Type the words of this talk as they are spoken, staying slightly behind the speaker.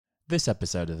This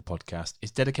episode of the podcast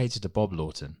is dedicated to Bob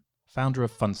Lawton, founder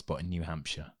of FunSpot in New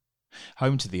Hampshire,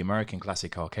 home to the American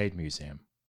Classic Arcade Museum.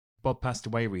 Bob passed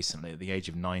away recently at the age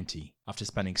of 90 after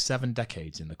spending 7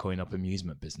 decades in the coin-op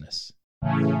amusement business.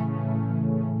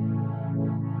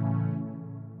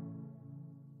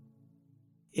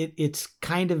 It's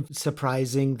kind of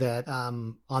surprising that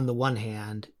on the one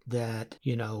hand that,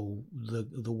 you know,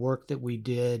 the work that we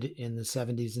did in the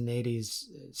 70s and 80s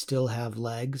still have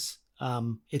legs.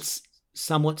 It's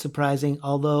somewhat surprising,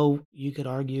 although you could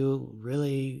argue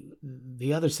really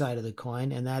the other side of the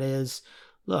coin, and that is,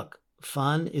 look,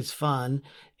 fun is fun,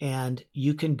 and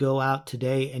you can go out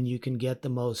today and you can get the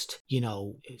most,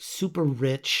 super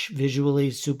rich, visually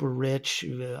super rich,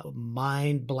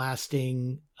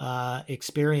 mind-blasting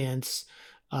experience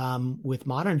with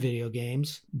modern video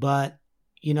games. But,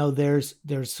 there's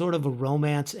sort of a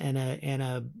romance and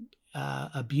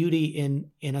a beauty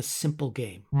in a simple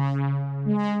game.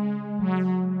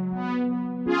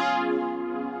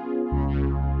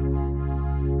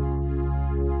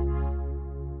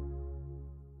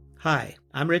 Hi,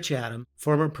 I'm Rich Adam,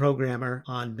 former programmer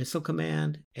on Missile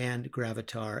Command and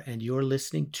Gravatar, and you're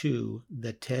listening to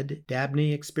the Ted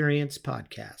Dabney Experience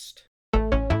podcast.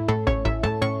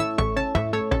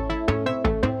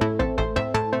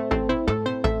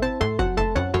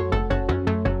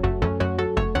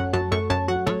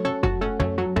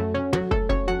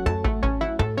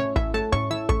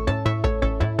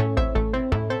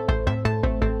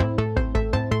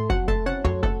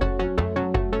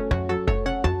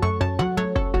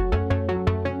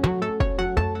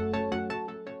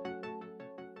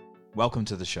 Welcome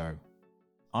to the show.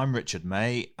 I'm Richard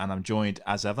May, and I'm joined,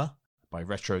 as ever, by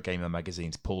Retro Gamer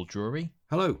Magazine's Paul Drury.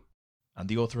 Hello. And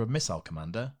the author of Missile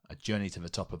Commander, A Journey to the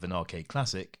Top of an Arcade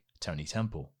Classic, Tony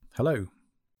Temple. Hello.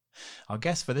 Our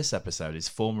guest for this episode is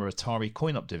former Atari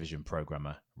coin-op division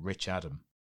programmer, Rich Adam.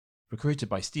 Recruited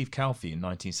by Steve Calfee in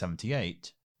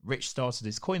 1978, Rich started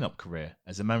his coin-op career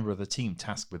as a member of the team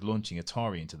tasked with launching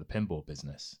Atari into the pinball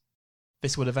business.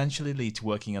 This would eventually lead to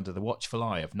working under the watchful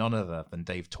eye of none other than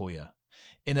Dave Toyer,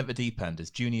 in at the deep end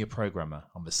as junior programmer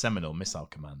on the seminal Missile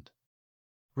Command.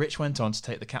 Rich went on to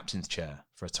take the captain's chair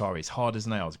for Atari's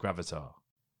hard-as-nails Gravatar,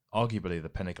 arguably the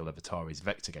pinnacle of Atari's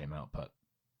vector game output,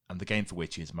 and the game for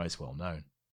which he is most well known.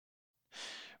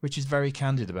 Rich is very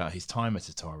candid about his time at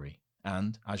Atari,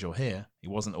 and, as you'll hear, he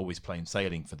wasn't always plain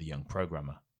sailing for the young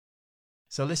programmer.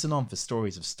 So listen on for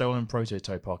stories of stolen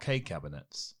prototype arcade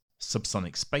cabinets,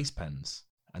 subsonic space pens,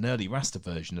 an early raster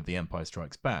version of The Empire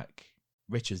Strikes Back,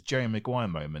 Rich's Jerry Maguire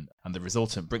moment and the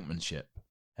resultant brinkmanship,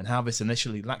 and how this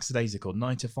initially lackadaisical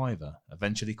 9-to-5er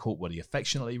eventually caught what he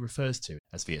affectionately refers to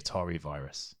as the Atari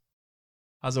virus.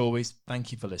 As always,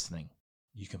 thank you for listening.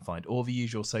 You can find all the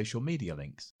usual social media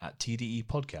links at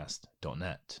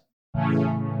tdepodcast.net.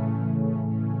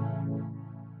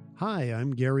 Hi,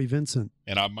 I'm Gary Vincent.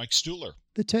 And I'm Mike Stuhler.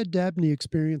 The Ted Dabney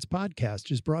Experience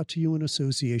podcast is brought to you in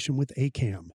association with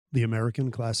ACAM, the American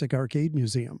Classic Arcade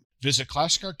Museum. Visit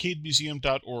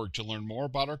classicarcademuseum.org to learn more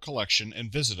about our collection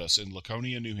and visit us in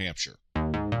Laconia, New Hampshire.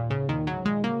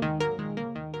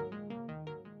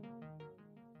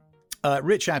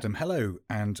 Rich Adam, hello,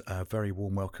 and a very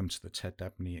warm welcome to the Ted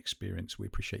Dabney Experience. We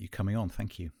appreciate you coming on.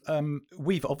 Thank you.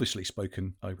 We've obviously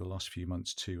spoken over the last few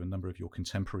months to a number of your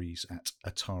contemporaries at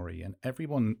Atari, and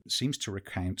everyone seems to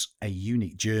recount a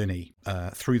unique journey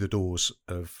through the doors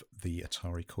of the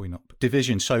Atari coin-op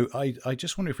division. So I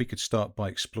just wonder if we could start by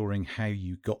exploring how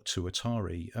you got to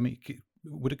Atari. I mean,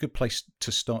 would a good place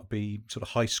to start be sort of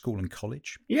high school and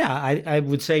college? Yeah, I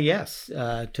would say yes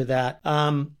to that.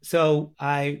 So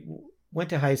I went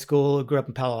to high school, grew up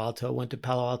in Palo Alto, went to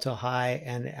Palo Alto High,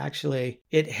 and actually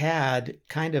it had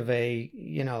kind of a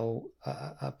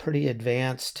pretty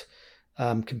advanced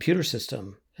computer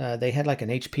system. They had like an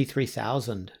HP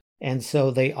 3000. And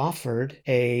so they offered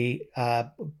a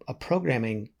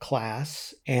programming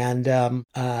class, and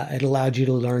it allowed you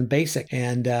to learn BASIC.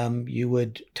 And you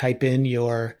would type in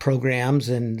your programs,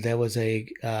 and there was a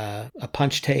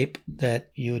punch tape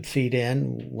that you would feed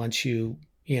in once you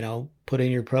put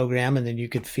in your program, and then you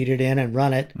could feed it in and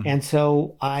run it. Mm-hmm. And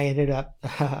so I ended up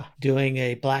doing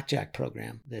a blackjack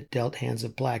program that dealt hands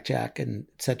of blackjack, and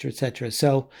et cetera, et cetera.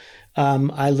 So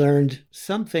I learned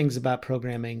some things about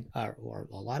programming, or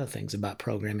a lot of things about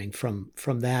programming from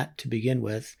that to begin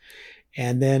with.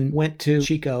 And then went to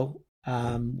Chico,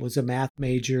 was a math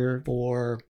major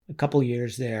for a couple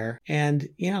years there. And,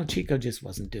 Chico just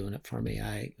wasn't doing it for me.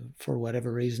 For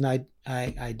whatever reason,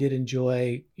 I did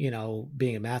enjoy,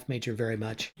 being a math major very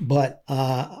much. But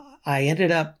I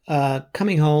ended up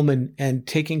coming home and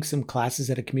taking some classes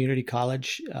at a community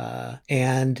college.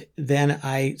 And then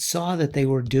I saw that they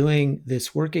were doing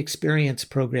this work experience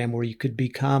program where you could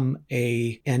become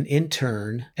an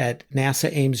intern at NASA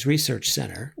Ames Research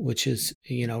Center, which is,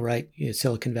 right in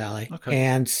Silicon Valley. Okay.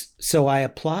 And so I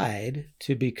applied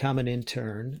to become an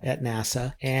intern at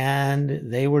NASA, and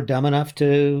they were dumb enough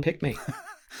to pick me.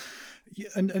 Yeah,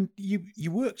 and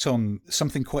you worked on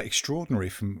something quite extraordinary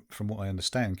from what I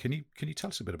understand. Can you tell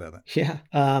us a bit about that? Yeah,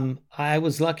 I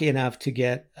was lucky enough to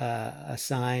get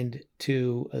assigned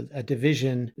to a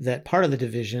division that part of the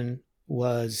division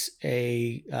was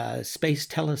a space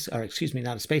telescope, or excuse me,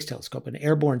 not a space telescope, an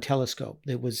airborne telescope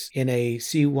that was in a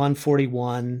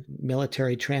C-141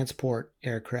 military transport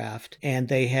aircraft. And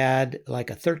they had like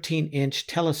a 13-inch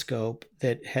telescope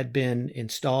that had been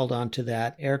installed onto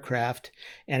that aircraft.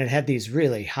 And it had these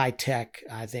really high-tech,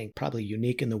 I think probably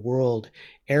unique in the world,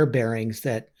 air bearings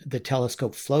that the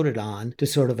telescope floated on to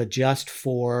sort of adjust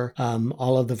for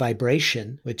all of the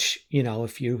vibration, which,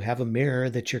 if you have a mirror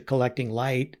that you're collecting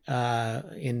light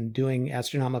in doing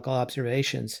astronomical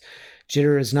observations,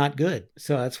 jitter is not good.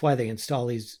 So that's why they install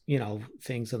these,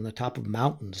 things on the top of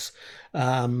mountains,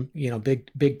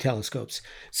 big telescopes.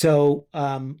 So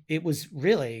it was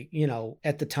really,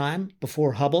 at the time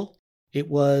before Hubble, it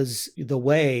was the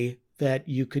way that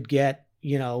you could get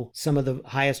some of the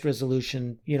highest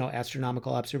resolution,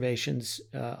 astronomical observations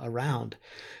around.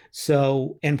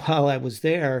 So, and while I was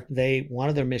there, one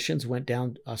of their missions went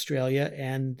down Australia,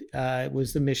 and it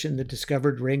was the mission that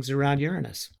discovered rings around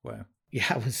Uranus. Wow.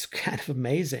 Yeah, it was kind of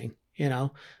amazing,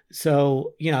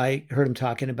 So, I heard them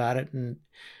talking about it, and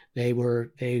they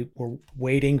were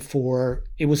waiting for,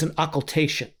 it was an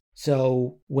occultation.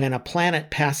 So when a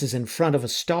planet passes in front of a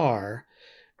star,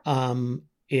 the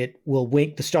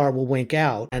star will wink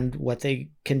out. And what they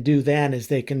can do then is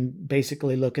they can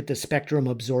basically look at the spectrum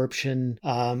absorption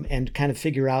and kind of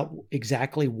figure out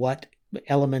exactly what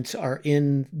elements are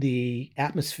in the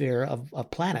atmosphere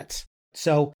of planets.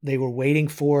 So they were waiting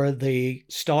for the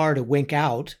star to wink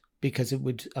out because it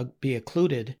would be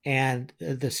occluded, and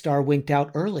the star winked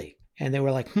out early. And they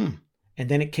were like, And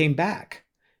then it came back.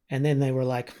 And then they were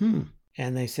like,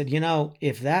 And they said,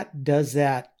 if that does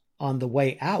that on the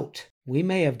way out, we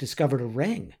may have discovered a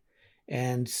ring.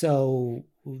 And so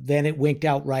then it winked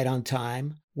out right on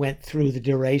time, went through the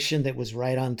duration that was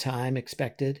right on time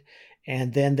expected,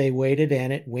 and then they waited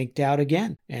and it winked out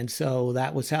again. And so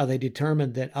that was how they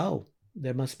determined that,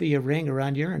 there must be a ring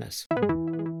around Uranus.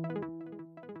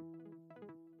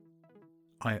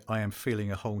 I am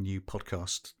feeling a whole new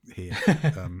podcast here.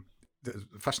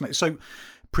 Fascinating. So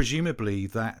presumably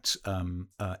that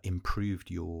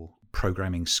improved your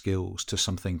programming skills to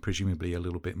something presumably a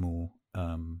little bit more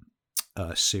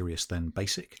serious than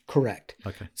basic? Correct.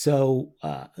 Okay. So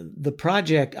the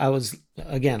project, I was,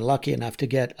 again, lucky enough to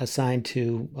get assigned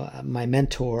to. My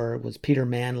mentor was Peter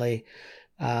Manley,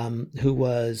 who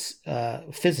was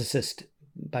a physicist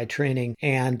by training.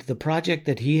 And the project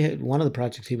that one of the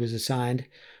projects he was assigned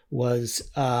was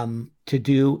to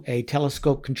do a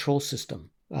telescope control system.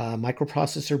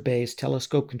 Microprocessor-based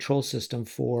telescope control system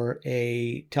for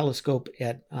a telescope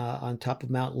on top of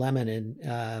Mount Lemmon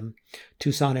in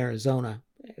Tucson, Arizona.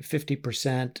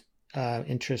 50%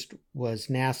 interest was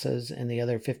NASA's, and the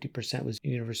other 50% was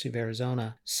University of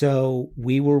Arizona. So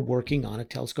we were working on a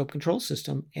telescope control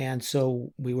system, and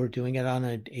so we were doing it on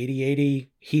an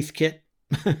 8080 Heathkit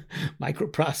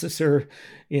microprocessor,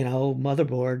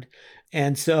 motherboard.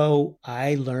 And so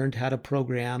I learned how to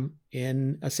program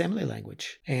in assembly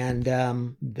language. And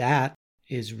that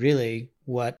is really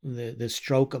what the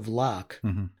stroke of luck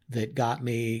that got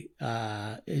me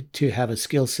to have a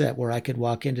skill set where I could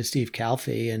walk into Steve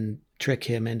Calfee and trick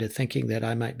him into thinking that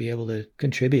I might be able to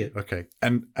contribute. Okay.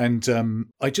 And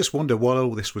I just wonder, while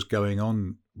all this was going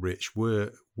on, Rich,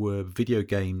 were video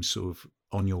games sort of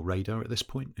on your radar at this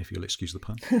point, if you'll excuse the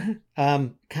pun?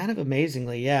 Kind of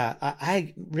amazingly, yeah.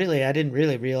 I didn't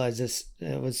really realize this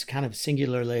was kind of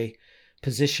singularly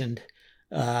positioned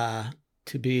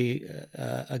to be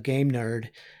a game nerd.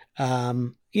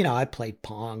 I played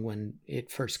Pong when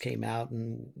it first came out,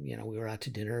 and we were out to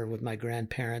dinner with my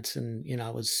grandparents, and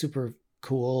it was super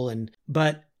cool.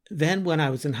 But then when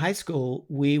I was in high school,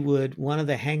 one of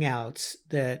the hangouts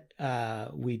that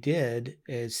we did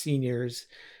as seniors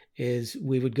is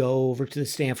we would go over to the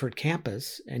Stanford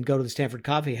campus and go to the Stanford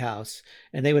Coffee House,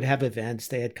 and they would have events.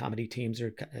 They had comedy teams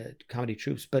or comedy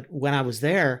troupes. But when I was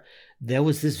there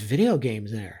was this video game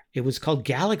there. It was called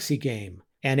Galaxy Game.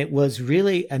 And it was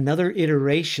really another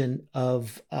iteration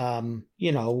of,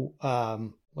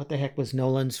 what the heck was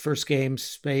Nolan's first game?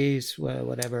 Space,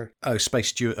 whatever. Oh, not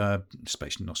Space Duel,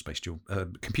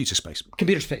 Computer Space.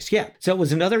 Computer Space, yeah. So it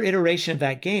was another iteration of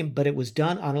that game, but it was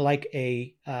done on like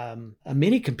a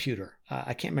mini computer.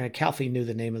 I can't remember. Calfee knew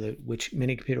the name of which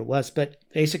mini computer it was, but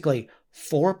basically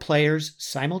 4 players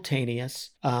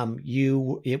simultaneous.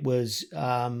 It was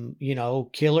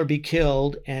kill or be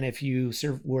killed, and if you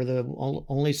were the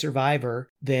only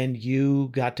survivor, then you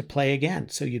got to play again.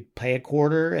 So you'd pay a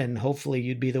quarter, and hopefully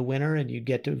you'd be the winner, and you'd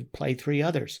get to play 3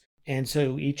 others. And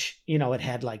so each, it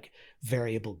had like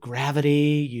variable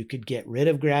gravity. You could get rid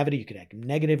of gravity. You could have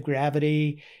negative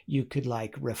gravity. You could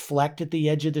like reflect at the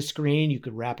edge of the screen. You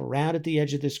could wrap around at the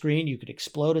edge of the screen. You could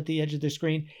explode at the edge of the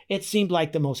screen. It seemed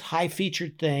like the most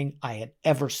high-featured thing I had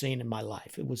ever seen in my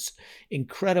life. It was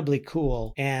incredibly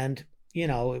cool. And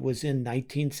it was in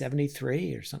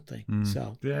 1973 or something.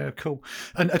 So yeah, cool.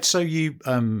 And so you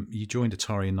joined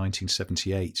Atari in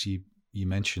 1978. You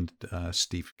mentioned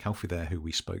Steve Calfee there, who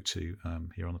we spoke to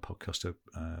here on the podcast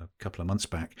a couple of months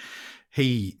back.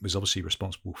 He was obviously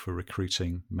responsible for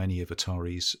recruiting many of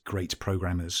Atari's great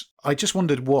programmers. I just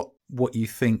wondered what you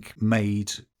think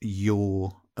made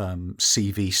your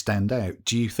CV stand out.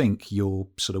 Do you think your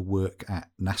sort of work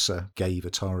at NASA gave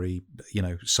Atari,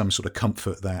 some sort of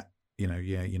comfort that,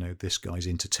 this guy's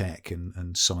into tech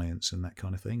and science and that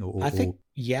kind of thing? I think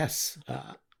yes.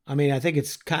 I think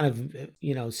it's kind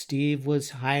of, Steve was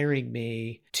hiring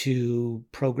me to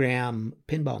program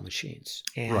pinball machines,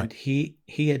 and right. he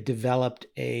had developed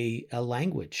a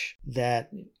language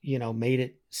that, made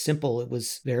it simple. It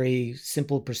was very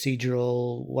simple,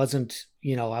 procedural,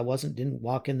 didn't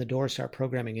walk in the door, start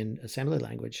programming in assembly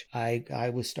language.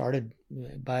 I was started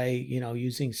by,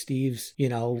 using Steve's,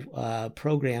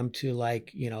 program to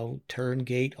turn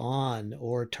gate on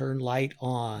or turn light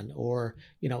on, or,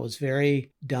 it was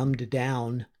very dumbed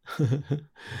down.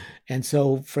 And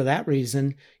so for that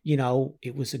reason,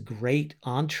 it was a great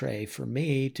entree for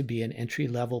me to be an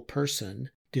entry-level person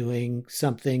doing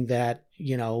something that,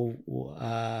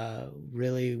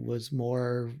 really was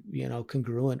more,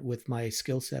 congruent with my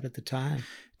skill set at the time.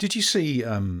 Did you see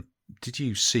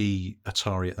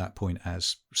Atari at that point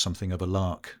as something of a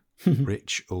lark,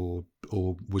 Rich, or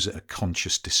was it a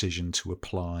conscious decision to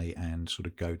apply and sort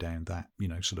of go down that,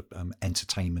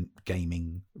 entertainment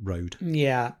gaming road?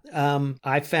 Yeah.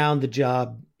 I found the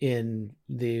job in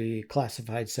the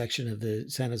classified section of the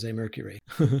San Jose Mercury.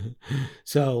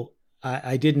 So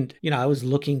I didn't, I was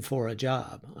looking for a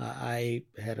job. I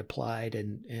had applied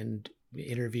and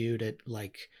interviewed at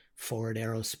like Ford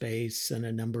Aerospace and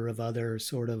a number of other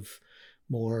sort of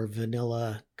more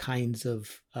vanilla kinds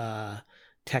of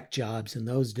tech jobs in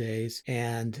those days.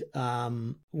 And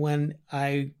when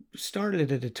I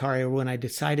started at Atari, or when I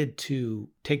decided to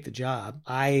take the job,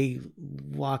 I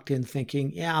walked in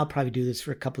thinking, yeah, I'll probably do this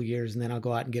for a couple of years and then I'll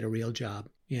go out and get a real job,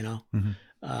 Mm-hmm.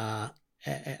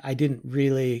 I didn't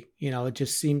really, it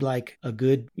just seemed like a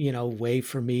good, way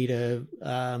for me to,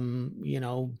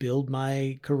 build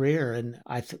my career. And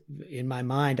in my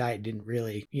mind, I didn't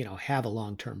really, have a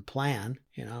long-term plan.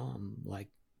 I'm like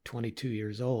 22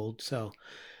 years old. So,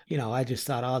 I just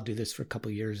thought I'll do this for a couple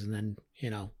of years and then,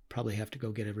 probably have to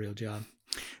go get a real job.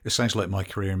 It sounds like my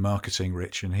career in marketing,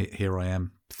 Rich, and here I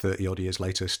am 30 odd years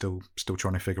later, still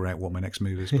trying to figure out what my next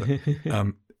move is.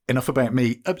 But enough about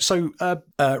me.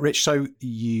 Rich, so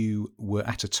you were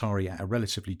at Atari at a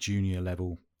relatively junior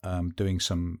level, doing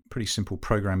some pretty simple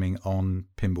programming on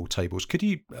pinball tables. Could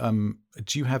you,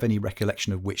 do you have any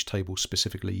recollection of which table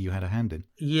specifically you had a hand in?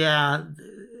 Yeah,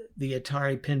 the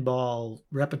Atari pinball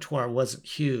repertoire wasn't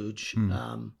huge.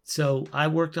 So I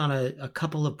worked on a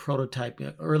couple of prototype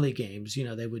early games.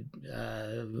 They would,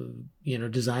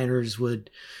 designers would,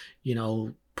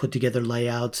 put together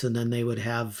layouts, and then they would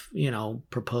have,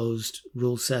 proposed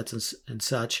rule sets and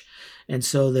such. And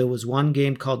so there was one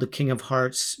game called The King of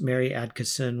Hearts. Mary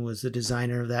Atkinson was the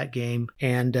designer of that game.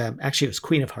 And actually it was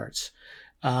Queen of Hearts.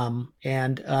 And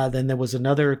then there was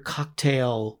another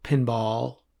cocktail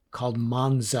pinball called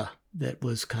Monza that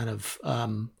was kind of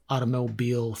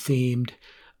automobile themed.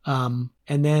 And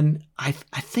then I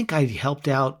think I helped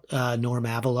out Norm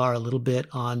Avalar a little bit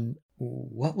on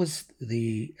what was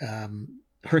the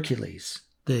Hercules,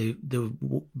 the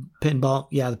pinball,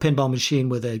 the pinball machine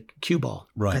with a cue ball.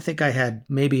 Right. I think I had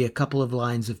maybe a couple of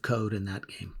lines of code in that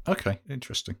game. Okay,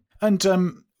 interesting. And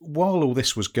while all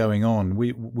this was going on,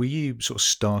 were you sort of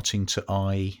starting to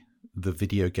eye the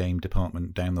video game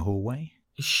department down the hallway?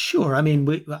 Sure. I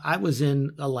mean, I was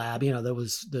in a lab, there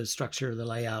was the structure, the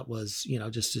layout was,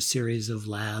 just a series of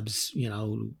labs,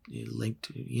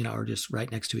 linked, or just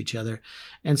right next to each other.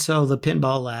 And so the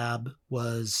pinball lab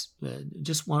was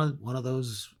just one of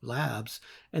those labs.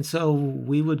 And so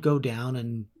we would go down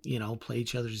and, play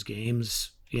each other's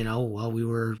games, while we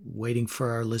were waiting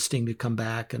for our listing to come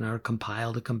back and our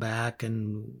compile to come back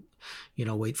and,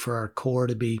 wait for our core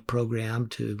to be programmed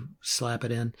to slap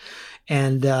it in.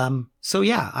 And so,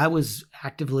 yeah, I was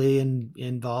actively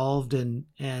involved and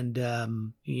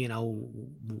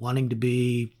wanting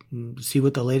to see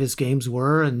what the latest games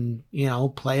were and,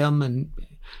 play them and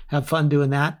have fun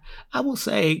doing that. I will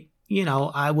say,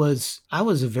 I was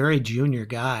a very junior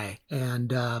guy,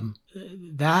 and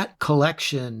that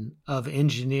collection of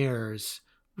engineers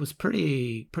was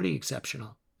pretty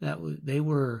exceptional. It was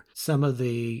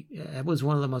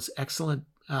one of the most excellent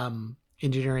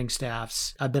engineering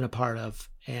staffs I've been a part of,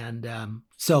 and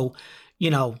so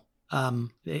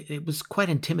it was quite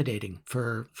intimidating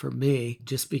for me,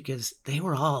 just because they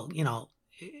were all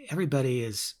everybody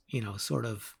is, sort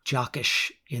of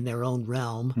jockish in their own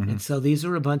realm. Mm-hmm. And so these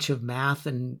are a bunch of math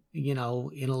and,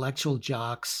 intellectual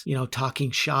jocks, talking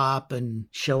shop and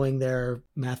showing their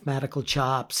mathematical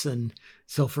chops. And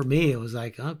so for me, it was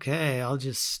like, okay, I'll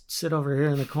just sit over here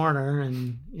in the corner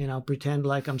and, pretend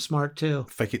like I'm smart too.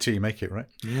 Fake it till you make it, right?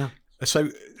 Yeah. So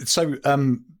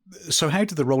how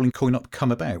did the Rolling Coin-Op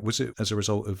come about? Was it as a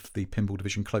result of the pinball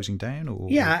division closing down, or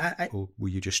were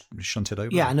you just shunted over?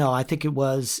 Yeah, no, I think it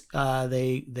was.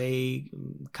 They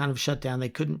kind of shut down. They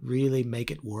couldn't really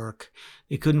make it work.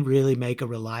 They couldn't really make a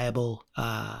reliable.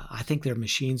 I think their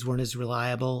machines weren't as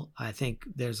reliable. I think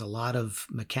there's a lot of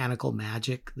mechanical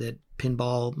magic that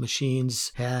pinball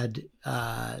machines had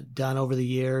done over the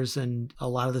years, and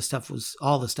all the stuff was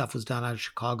done out of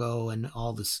Chicago, and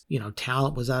all this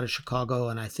talent was out of Chicago.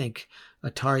 And I think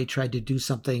Atari tried to do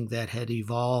something that had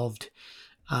evolved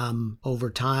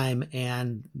over time,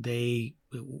 and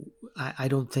I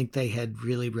don't think they had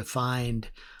really refined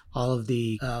all of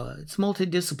the it's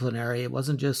multidisciplinary. It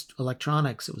wasn't just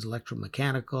electronics, it was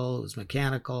electromechanical, it was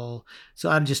mechanical. So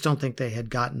I just don't think they had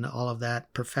gotten all of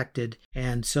that perfected,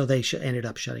 and so they ended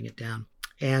up shutting it down.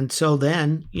 And so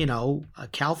then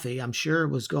Calfee, I'm sure,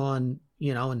 was going,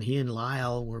 and he and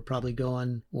Lyle were probably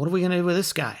going, what are we going to do with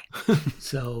this guy?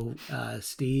 So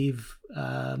Steve,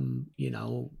 I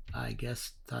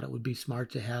guess thought it would be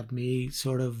smart to have me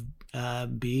sort of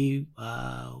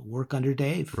work under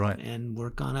Dave, right, and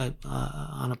work on a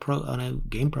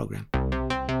game program.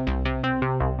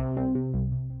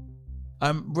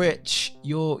 Rich,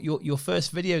 your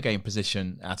first video game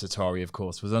position at Atari, of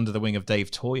course, was under the wing of Dave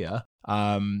Toyer,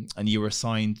 and you were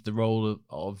assigned the role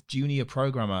of junior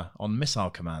programmer on Missile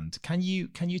Command. Can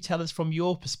you tell us from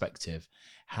your perspective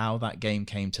how that game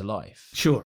came to life?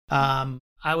 Sure.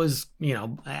 I was,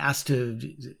 asked to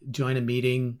join a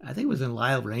meeting. I think it was in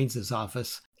Lyle Raines'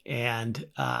 office, and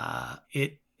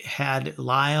it had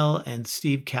Lyle and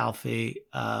Steve Calfee,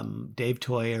 Dave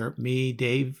Toyer, me,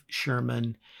 Dave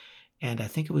Sherman, and I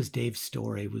think it was Dave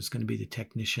Story was going to be the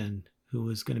technician who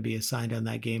was going to be assigned on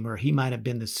that game, or he might have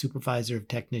been the supervisor of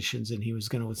technicians and he was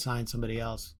going to assign somebody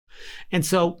else. And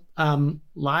so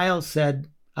Lyle said,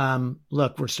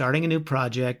 look, we're starting a new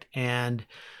project and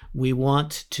we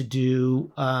want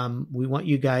you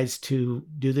guys to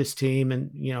do this team. And,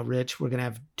 Rich, we're going to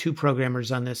have 2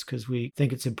 programmers on this because we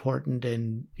think it's important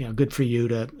and, good for you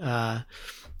to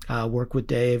work with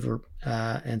Dave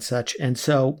and such. And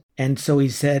so he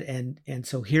said, and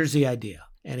so here's the idea.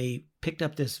 And he picked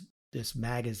up this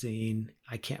magazine.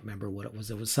 I can't remember what it was.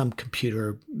 It was some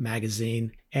computer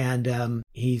magazine. And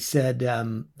he said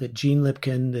that Gene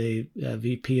Lipkin, the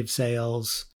VP of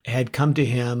sales, had come to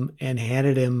him and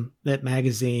handed him that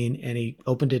magazine, and he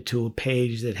opened it to a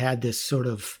page that had this sort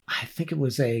of, I think it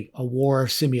was a war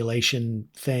simulation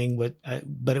thing, but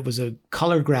it was a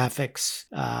color graphics,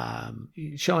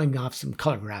 showing off some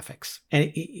color graphics.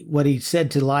 And what he said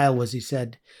to Lyle was, he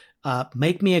said,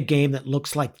 make me a game that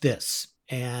looks like this.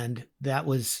 And that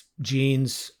was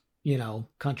Gene's,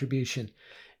 contribution.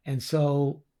 And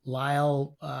so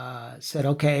Lyle said,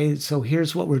 okay, so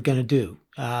here's what we're going to do.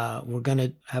 We're going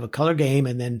to have a color game,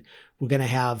 and then we're going to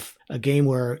have a game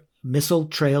where missile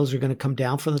trails are going to come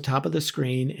down from the top of the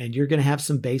screen, and you're going to have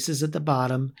some bases at the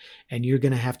bottom, and you're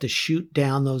going to have to shoot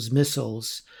down those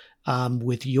missiles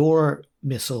with your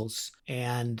missiles,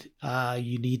 and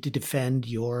you need to defend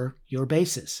your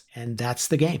bases, and that's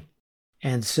the game.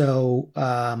 And so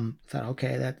thought,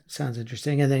 okay, that sounds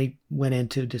interesting. And then he went in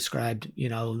to describe,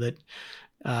 that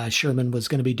Sherman was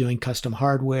going to be doing custom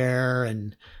hardware,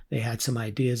 and they had some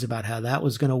ideas about how that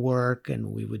was going to work, and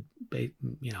we would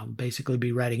basically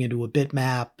be writing into a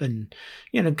bitmap and,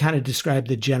 kind of describe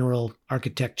the general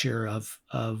architecture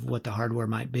of what the hardware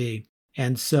might be.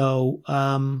 And so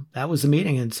that was the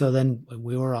meeting. And so then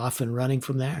we were off and running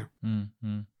from there.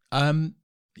 Mm-hmm.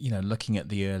 Looking at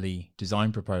the early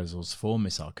design proposals for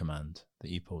Missile Command that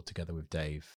you pulled together with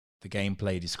Dave, the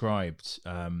gameplay described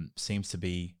seems to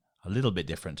be a little bit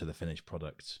different to the finished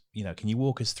product. Can you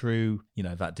walk us through,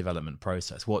 that development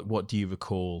process? What do you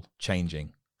recall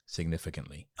changing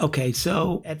significantly? Okay,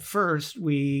 so at first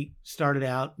we started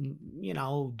out,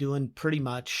 doing pretty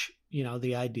much,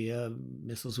 the idea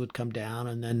missiles would come down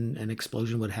and then an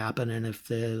explosion would happen. And if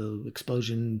the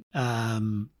explosion,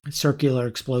 circular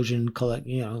explosion,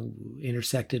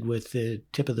 intersected with the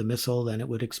tip of the missile, then it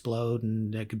would explode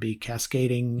and there could be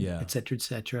cascading, et cetera, et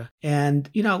cetera. And,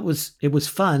 it was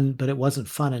fun, but it wasn't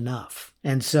fun enough.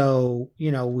 And so, we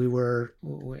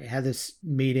had this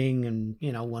meeting and,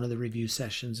 one of the review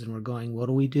sessions, and we're going, what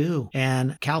do we do?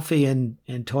 And Calfee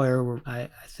and Toyer, I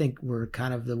think, were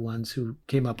kind of the ones who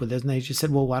came up with this. And they just said,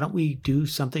 well, why don't we do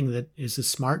something that is a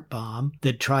smart bomb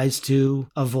that tries to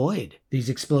avoid these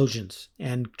explosions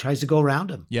and tries to go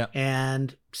around them? Yeah.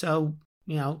 And so,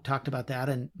 talked about that.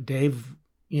 And Dave,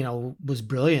 was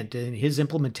brilliant. And his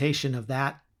implementation of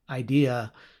that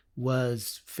idea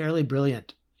was fairly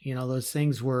brilliant. Those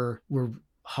things were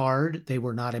hard. They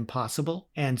were not impossible.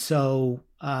 And so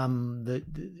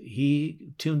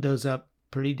he tuned those up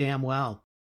pretty damn well.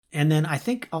 And then I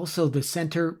think also the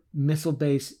center missile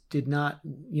base did not,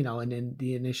 and then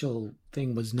the initial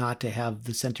thing was not to have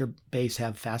the center base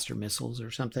have faster missiles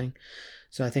or something.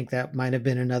 So I think that might have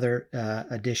been another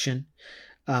addition.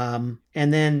 And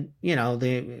then,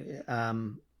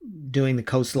 doing the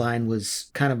coastline was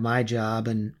kind of my job,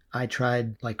 and I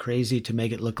tried like crazy to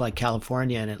make it look like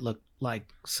California, and it looked like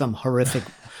some horrific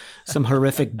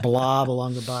blob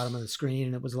along the bottom of the screen.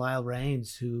 And it was Lyle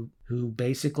Rains who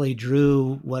basically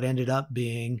drew what ended up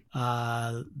being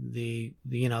the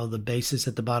bases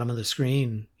at the bottom of the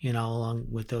screen, along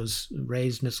with those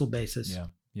raised missile bases.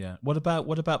 Yeah. What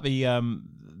about the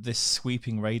this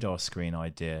sweeping radar screen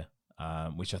idea?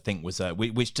 Which I think was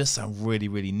which does sound really,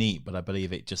 really neat, but I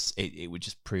believe it would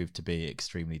just prove to be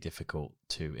extremely difficult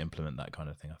to implement that kind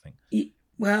of thing, I think.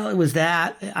 Well, it was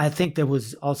that. I think there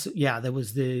was also, there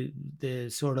was the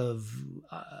sort of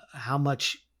how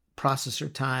much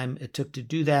processor time it took to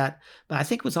do that, but I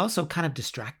think it was also kind of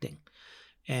distracting.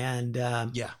 And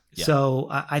so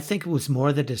I think it was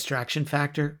more the distraction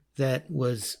factor that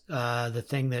was the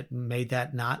thing that made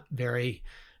that not very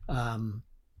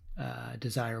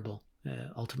desirable.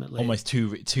 Ultimately, almost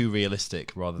too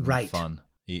realistic rather than fun,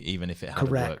 even if it had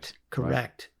worked.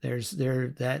 Correct. Right.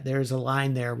 There's a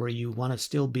line there where you want to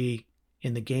still be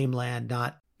in the game land,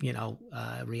 not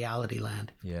reality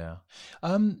land. Yeah.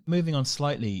 Moving on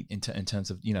slightly in terms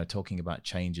of talking about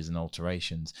changes and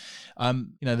alterations.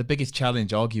 The biggest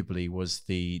challenge arguably was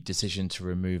the decision to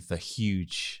remove the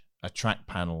huge attract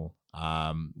panel,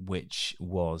 which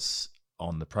was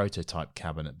on the prototype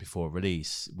cabinet before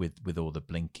release with all the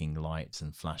blinking lights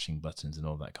and flashing buttons and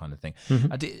all that kind of thing.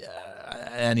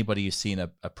 Mm-hmm. Anybody who's seen a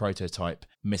prototype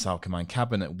Missile Command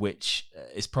cabinet, which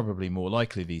is probably more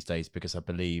likely these days because I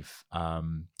believe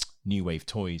New Wave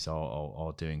Toys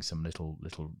are doing some little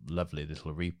lovely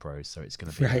little repros, so it's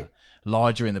going to be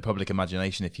larger in the public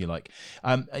imagination, if you like.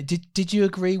 Did you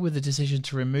agree with the decision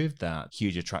to remove that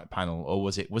huge attract panel, or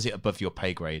was it above your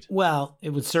pay grade? Well,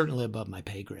 it was certainly above my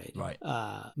pay grade, right?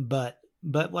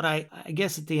 But what I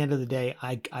guess at the end of the day,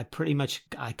 I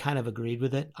kind of agreed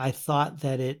with it. I thought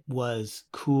that it was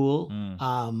cool,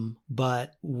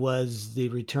 but was the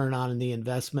return on the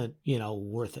investment,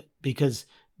 worth it? Because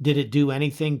did it do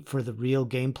anything for the real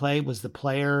gameplay? Was the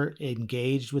player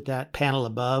engaged with that panel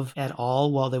above at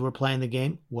all while they were playing the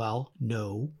game? Well,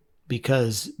 no,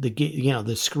 because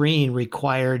the screen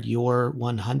required your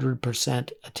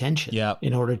 100% attention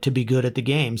in order to be good at the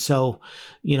game. So,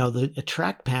 the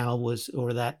attract panel was,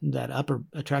 or that upper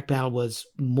attract panel was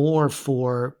more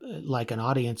for like an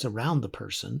audience around the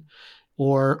person.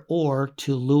 Or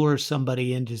to lure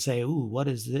somebody in to say, "Ooh, what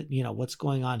is it? What's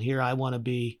going on here? I want to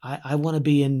be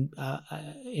in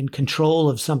control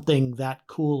of something that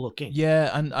cool looking." Yeah,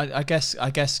 and I guess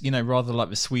rather like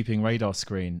the sweeping radar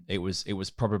screen, it was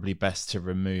probably best to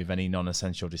remove any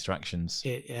non-essential distractions.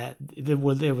 There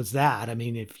was that. I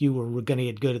mean, if you were going to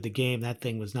get good at the game, that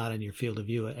thing was not in your field of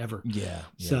view ever. Yeah.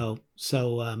 So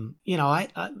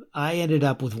I ended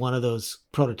up with one of those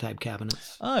prototype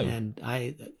cabinets. Oh. And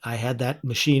I had that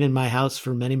machine in my house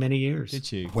for many, many years. Did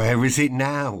you? Where is it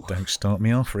now? Don't start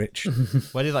me off, Rich.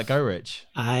 Where did that go, Rich?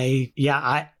 I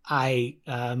I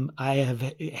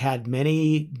have had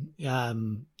many,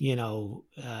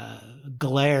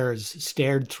 glares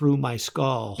stared through my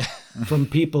skull from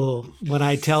people when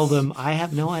I tell them I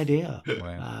have no idea.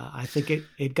 Wow. I think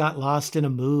it got lost in a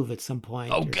move at some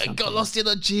point. Oh, got lost in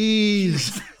the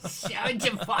cheese. Are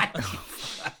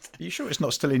you sure it's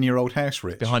not still in your old house,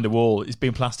 Rich? Behind a wall. It's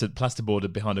been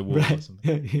plasterboarded behind a wall or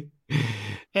something.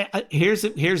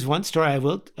 Here's one story I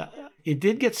will. It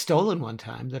did get stolen one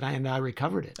time that I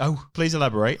recovered it. Oh, please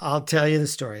elaborate. I'll tell you the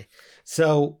story.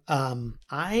 So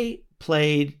I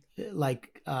played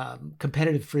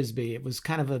competitive Frisbee. It was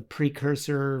kind of a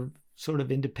precursor, sort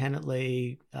of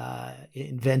independently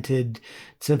invented.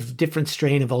 It's a different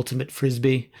strain of Ultimate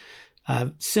Frisbee.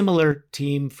 Similar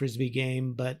team Frisbee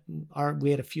game, but we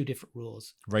had a few different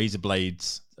rules. Razor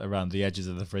blades around the edges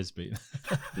of the Frisbee.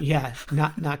 Yeah,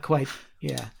 not quite.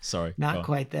 Yeah. Sorry. Not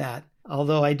quite that.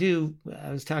 Although I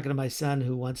was talking to my son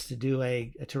who wants to do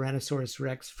a Tyrannosaurus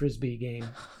Rex Frisbee game,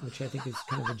 which I think is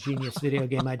kind of a genius video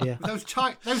game idea. Those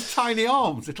tiny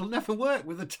arms, it'll never work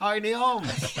with the tiny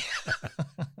arms.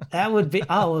 It would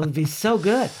be so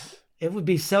good. It would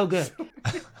be so good.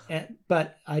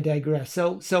 But I digress.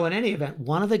 So in any event,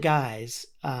 one of the guys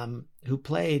who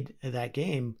played that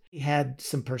game, he had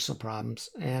some personal problems.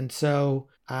 And so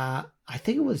I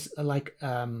think it was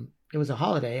it was a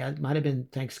holiday. It might have been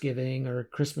Thanksgiving or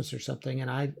Christmas or something. And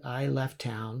I left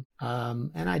town.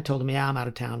 And I told him, yeah, I'm out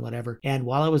of town, whatever. And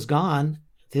while I was gone,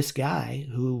 this guy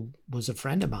who was a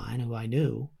friend of mine who I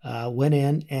knew went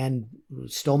in and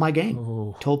stole my game.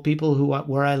 Oh. Told people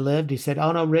where I lived. He said,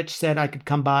 oh no, Rich said I could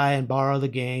come by and borrow the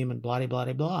game and blah, blah,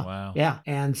 blah, blah. Wow. Yeah.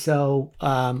 And so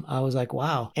I was like,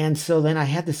 wow. And so then I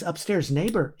had this upstairs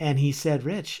neighbor and he said,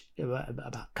 Rich,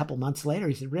 about a couple months later,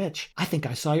 he said, Rich, I think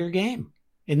I saw your game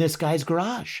in this guy's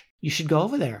garage. You should go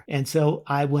over there. And so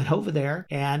I went over there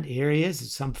and here he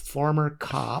is, some former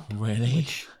cop. Really?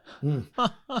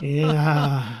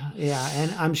 Yeah.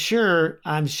 And I'm sure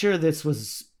this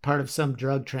was part of some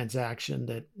drug transaction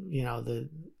that,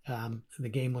 the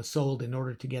game was sold in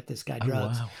order to get this guy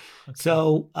drugs. Oh, wow. Okay.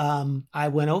 So I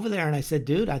went over there and I said,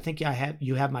 dude, I think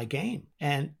you have my game.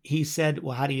 And he said,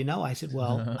 well, how do you know? I said,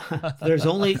 well,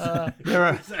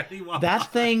 that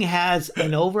thing has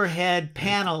an overhead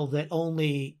panel that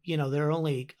only, there are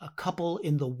only a couple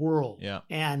in the world. Yeah.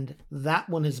 And that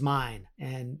one is mine.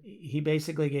 And he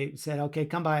basically said, okay,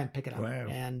 come by and pick it up. Wow.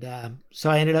 And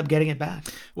so I ended up getting it back.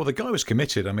 Well, the guy was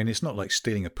committed. I mean, it's not like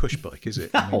stealing a push bike, is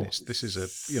it? I mean, this is a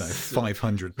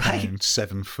 500-pound,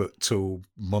 7-foot tall,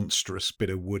 monstrous bit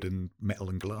of wood and metal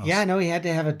and glass. Yeah, no, he had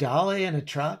to have a dolly and a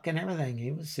truck and everything.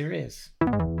 He was serious.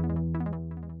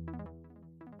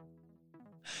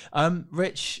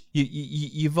 Rich,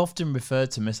 you've often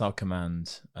referred to Missile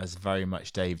Command as very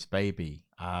much Dave's baby.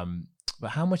 But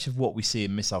how much of what we see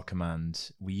in Missile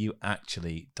Command were you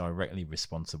actually directly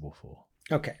responsible for?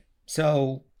 Okay,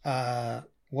 so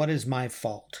what is my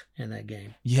fault in that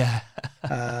game? Yeah.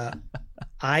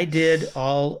 I did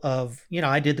all of,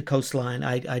 I did the coastline.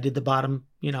 I did the bottom,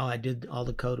 I did all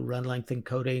the code, run length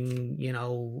encoding,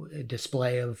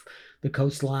 display of the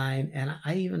coastline. And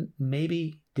I even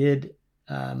maybe did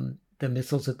the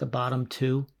missiles at the bottom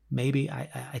too. Maybe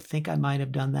I think I might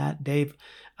have done that. Dave,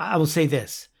 I will say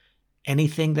this.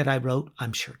 Anything that I wrote,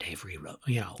 I'm sure Dave rewrote,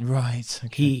 Right.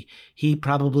 Okay. He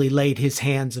probably laid his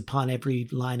hands upon every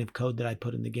line of code that I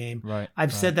put in the game. Right.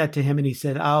 I've said that to him and he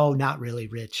said, oh, not really,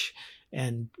 Rich.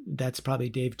 And that's probably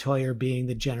Dave Toyer being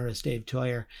the generous Dave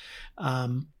Toyer.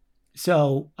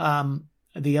 So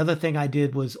the other thing I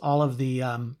did was all of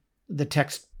the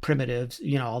text primitives,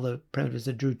 all the primitives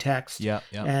that drew text. Yeah.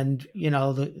 And,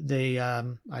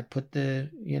 I put I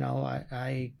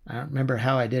don't remember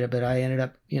how I did it, but I ended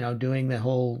up, doing the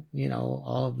whole,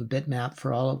 all of the bitmap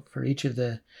for each of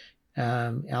the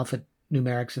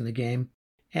alphanumerics in the game.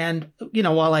 And,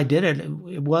 while I did it,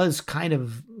 it was kind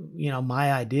of,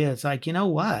 my idea. It's like,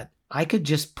 what? I could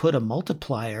just put a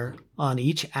multiplier on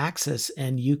each axis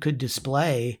and you could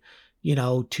display,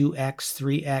 2x,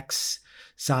 3x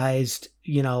sized,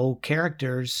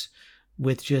 characters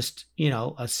with just,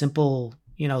 a simple,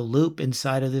 loop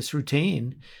inside of this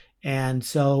routine. And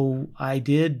so I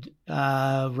did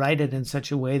write it in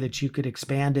such a way that you could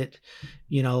expand it,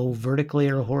 vertically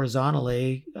or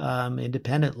horizontally,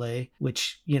 independently,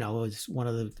 which, is one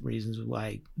of the reasons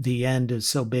why the end is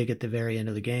so big at the very end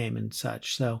of the game and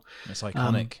such. So it's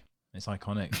iconic. It's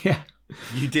iconic. Yeah.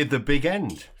 You did the big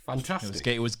end. Fantastic.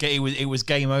 It was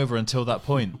game over until that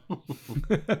point.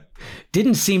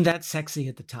 Didn't seem that sexy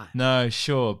at the time. No,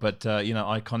 sure, but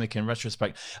iconic in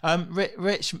retrospect.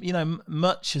 Rich,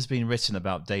 much has been written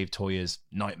about Dave Toyer's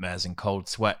nightmares and cold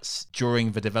sweats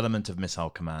during the development of Missile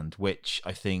Command, which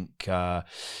I think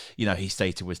he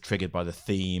stated was triggered by the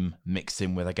theme mixed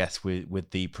in with, I guess,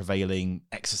 with the prevailing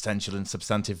existential and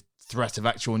substantive threat of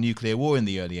actual nuclear war in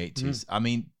the early 80s. I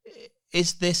mean,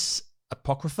 is this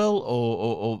apocryphal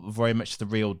or very much the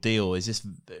real deal?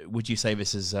 Would you say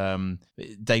this is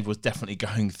Dave was definitely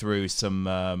going through some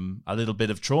a little bit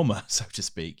of trauma, so to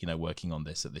speak, working on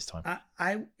this at this time?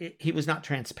 He was not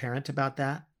transparent about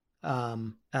that.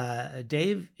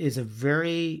 Dave is a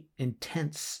very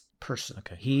intense person.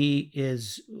 Okay. He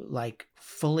is like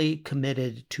fully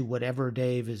committed to whatever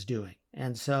Dave is doing,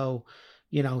 and so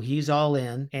he's all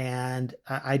in, and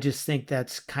I just think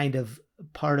that's kind of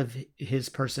part of his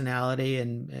personality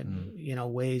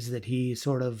and ways that he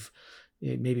sort of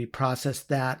maybe processed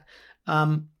that.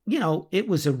 It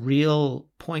was a real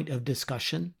point of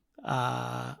discussion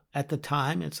at the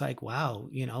time. It's like, wow,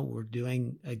 we're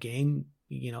doing a game,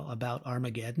 about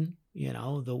Armageddon,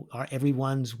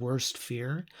 everyone's worst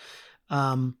fear.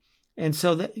 And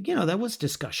so that, there was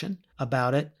discussion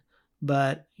about it,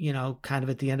 but, kind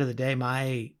of at the end of the day,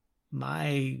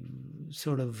 my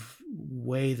sort of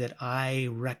way that I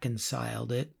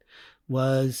reconciled it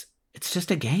was it's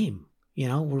just a game.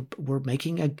 We're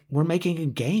making a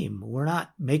game. We're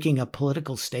not making a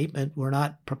political statement. We're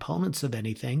not proponents of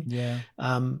anything. Yeah.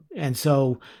 And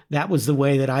so that was the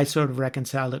way that I sort of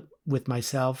reconciled it with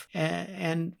myself.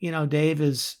 And Dave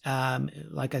is,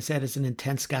 like I said, is an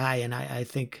intense guy. And I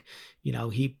think,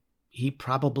 he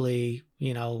probably,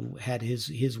 had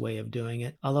his way of doing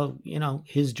it. Although,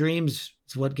 his dreams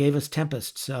is what gave us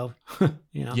Tempest. So,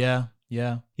 Yeah.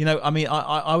 I mean,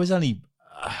 I was only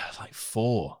like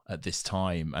 4 at this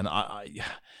time, and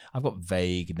I've got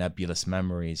vague, nebulous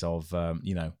memories of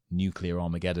nuclear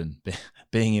Armageddon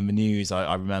being in the news.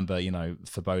 I remember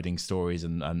foreboding stories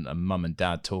and mum and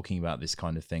dad talking about this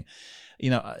kind of thing.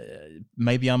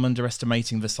 Maybe I'm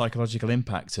underestimating the psychological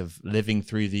impact of living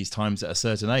through these times at a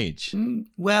certain age.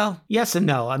 Well, yes and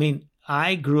no. I mean,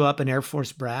 I grew up an Air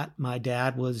Force brat. My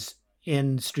dad was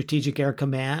in Strategic Air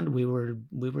Command. We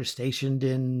were stationed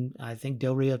in, I think,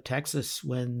 Del Rio, Texas,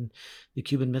 when the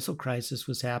Cuban Missile Crisis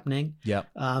was happening. Yeah.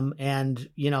 And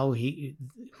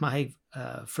my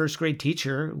first grade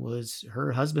teacher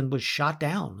her husband was shot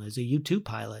down as a U-2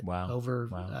 pilot. Wow.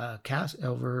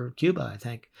 over Cuba, I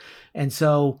think. And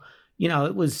so,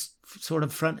 it was sort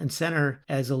of front and center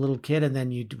as a little kid. And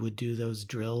then you would do those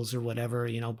drills or whatever,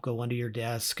 go under your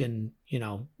desk and,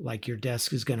 like your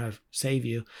desk is going to save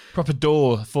you. Proper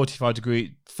door, 45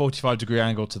 degree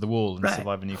angle to the wall and Right.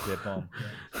 survive a nuclear bomb.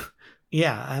 Yeah.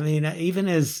 Yeah. I mean, even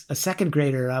as a second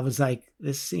grader, I was like,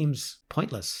 this seems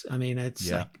pointless. I mean, it's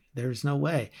like, there's no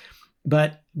way.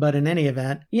 But in any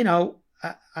event,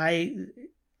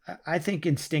 I think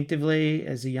instinctively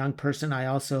as a young person, I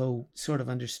also sort of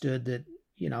understood that,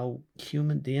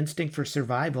 the instinct for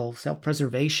survival,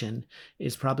 self-preservation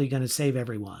is probably going to save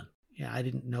everyone. Yeah, I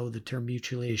didn't know the term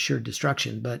mutually assured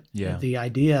destruction, but the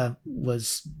idea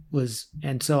was,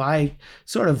 and so I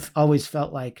sort of always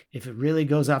felt like if it really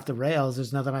goes off the rails,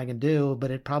 there's nothing I can do,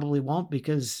 but it probably won't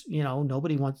because,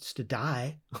 nobody wants to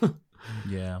die.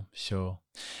 Yeah, sure.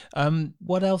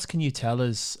 What else can you tell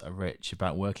us, Rich,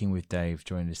 about working with Dave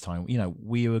during this time?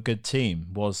 Were you a good team?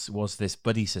 Was this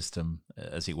buddy system,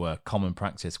 as it were, common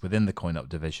practice within the coin-op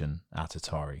division at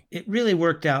Atari? It really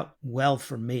worked out well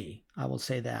for me. I will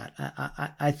say that.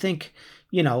 I think,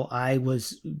 I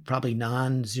was probably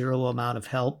non-zero amount of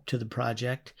help to the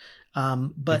project.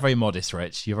 But You're very modest,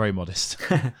 Rich. You're very modest.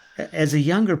 As a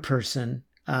younger person,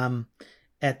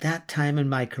 at that time in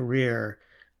my career,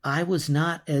 I was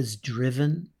not as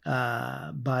driven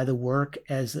by the work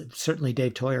as certainly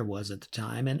Dave Toyer was at the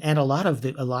time, and a lot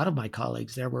of my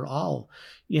colleagues there were all,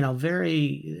 a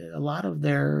lot of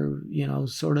their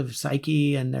sort of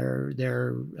psyche and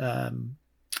their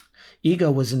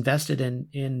ego was invested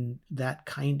in that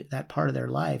part of their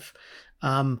life.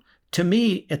 To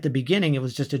me, at the beginning, it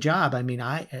was just a job. I mean,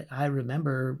 I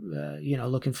remember,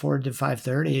 looking forward to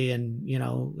 5:30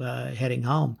 and, heading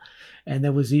home. And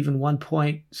there was even one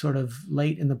point sort of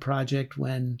late in the project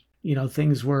when,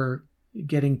 things were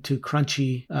getting to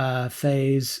crunchy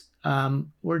phase,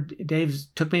 where Dave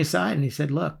took me aside and he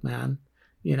said, look, man,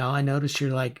 I noticed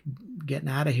you're like getting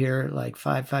out of here at like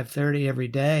 5:30 every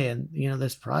day. And,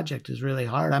 this project is really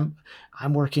hard.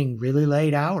 I'm working really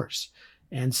late hours.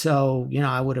 And so,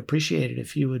 I would appreciate it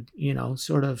if you would,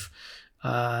 sort of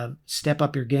step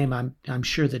up your game. I'm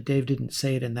sure that Dave didn't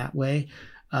say it in that way.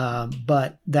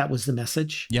 but that was the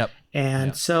message. Yep.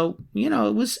 And so,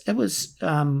 it was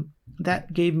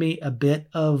that gave me a bit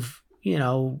of,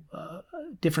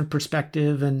 different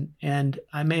perspective, and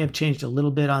I may have changed a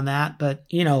little bit on that, but,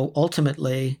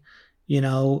 ultimately,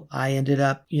 I ended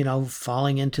up,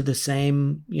 falling into the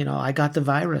same, I got the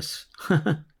virus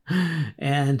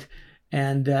and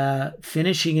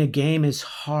finishing a game is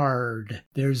hard.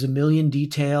 There's a million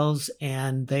details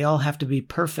and they all have to be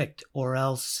perfect or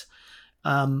else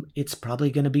it's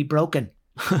probably going to be broken.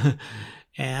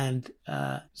 And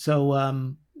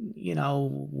so,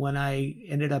 when I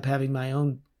ended up having my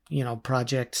own,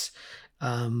 projects,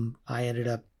 I ended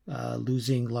up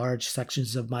losing large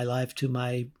sections of my life to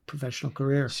my professional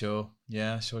career. Sure.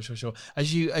 Yeah, sure.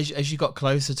 As you got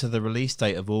closer to the release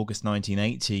date of August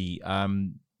 1980,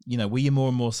 were you more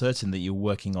and more certain that you were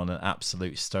working on an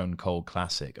absolute stone cold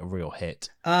classic, a real hit?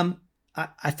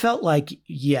 I felt like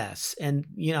yes. And,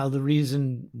 the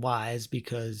reason why is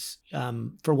because,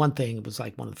 for one thing, it was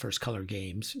like one of the first color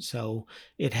games. So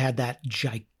it had that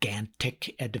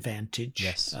gigantic advantage.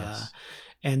 Yes.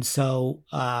 And so,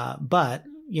 but,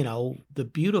 the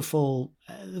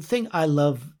thing I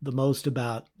love the most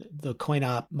about the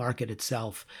coin-op market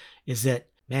itself is that,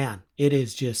 man, it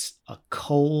is just a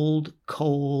cold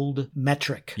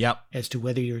metric as to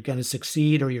whether you're going to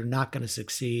succeed or you're not going to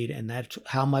succeed. And that's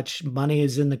how much money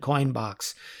is in the coin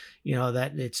box.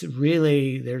 That it's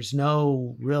really, there's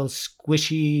no real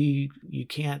squishy, you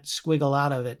can't squiggle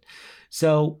out of it.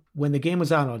 So when the game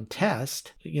was out on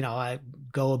test, I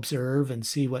go observe and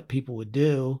see what people would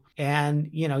do. And,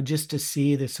 just to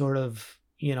see the sort of,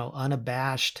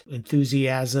 unabashed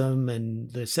enthusiasm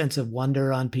and the sense of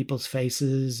wonder on people's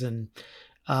faces. And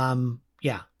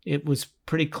it was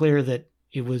pretty clear that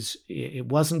it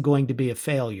wasn't going to be a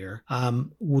failure.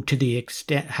 To the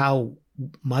extent, how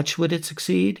much would it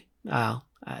succeed?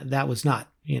 That was not,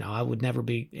 I would never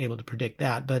be able to predict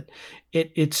that, but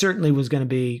it certainly was going to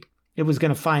be, it was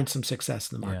going to find some success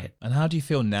in the market. Yeah. And how do you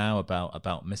feel now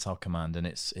about Missile Command and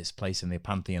its place in the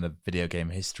pantheon of video game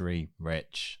history,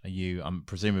 Rich? Are you,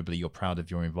 presumably you're proud of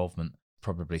your involvement,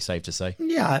 probably safe to say?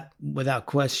 Yeah, without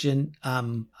question.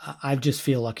 I just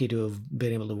feel lucky to have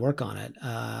been able to work on it.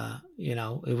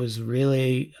 It was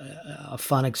really a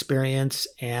fun experience,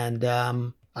 and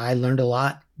I learned a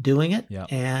lot doing it. Yeah.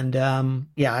 And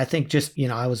I think just,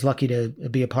 I was lucky to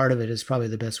be a part of it is probably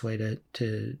the best way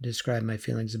to describe my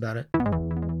feelings about it.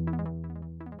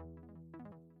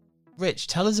 Rich,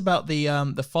 tell us about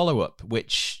the follow-up,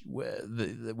 which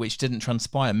didn't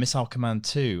transpire, Missile Command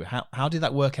 2. How did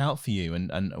that work out for you,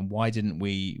 and why didn't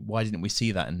we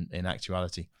see that in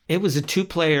actuality? It was a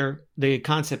two-player. The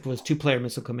concept was two-player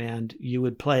Missile Command. You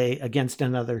would play against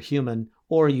another human,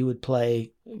 or you would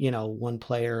play, one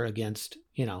player against,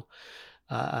 in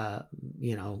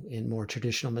more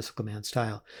traditional Missile Command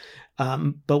style.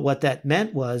 But what that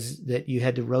meant was that you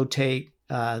had to rotate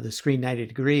the screen 90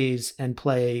 degrees and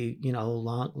play,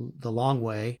 the long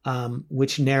way,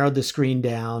 which narrowed the screen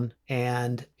down.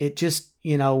 And it just,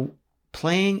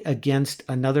 playing against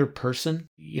another person,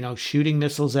 shooting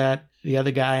missiles at the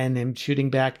other guy and him shooting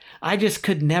back. I just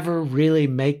could never really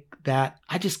make that.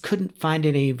 I just couldn't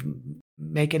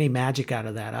make any magic out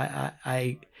of that.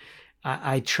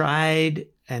 I tried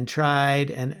and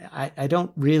I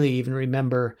don't really even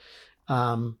remember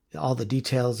all the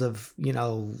details of,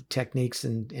 techniques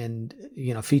and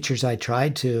features I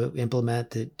tried to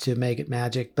implement to make it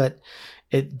magic, but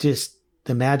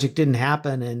the magic didn't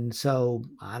happen. And so,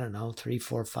 I don't know, 3,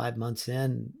 4, 5 months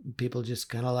in, people just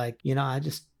kind of like,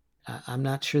 I'm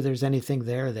not sure there's anything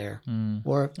there.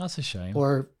 Or that's a shame.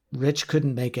 Or Rich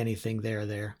couldn't make anything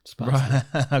there. Right.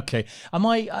 Okay. Am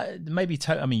I maybe?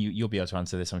 You'll be able to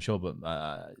answer this, I'm sure. But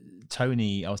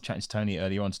Tony, I was chatting to Tony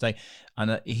earlier on today,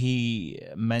 and he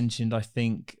mentioned, I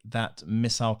think, that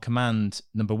Missile Command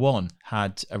 #1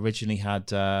 had originally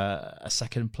had a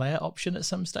second player option at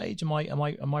some stage. Am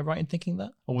I right in thinking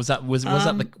that, or was that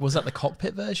the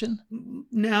cockpit version?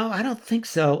 No, I don't think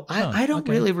so. I don't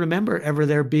really remember ever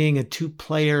there being a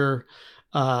two-player.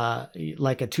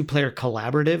 Like a two-player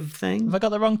collaborative thing. Have I got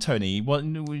that wrong, Tony? Well,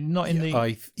 not in the.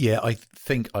 I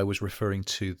think I was referring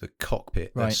to the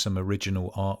cockpit. Right. There's some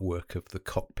original artwork of the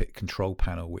cockpit control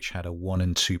panel, which had a 1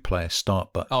 and 2 player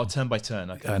start button. Oh, turn by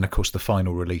turn. Okay. And of course, the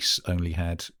final release only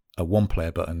had a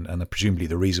 1-player button, and presumably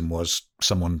the reason was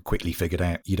someone quickly figured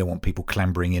out you don't want people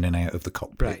clambering in and out of the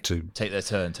cockpit Right. to Take their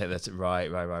turn. Right.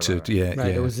 Yeah, Right. yeah.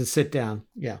 It was a sit down.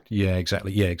 Yeah. Yeah,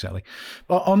 exactly.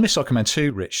 On Missile Command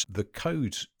 2, Rich, the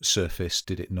code surfaced,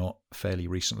 did it not, fairly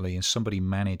recently, and somebody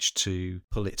managed to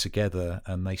pull it together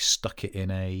and they stuck it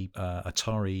in a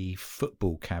Atari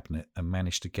football cabinet and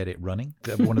managed to get it running.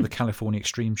 One of the California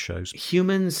Extreme shows.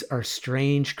 Humans are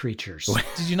strange creatures.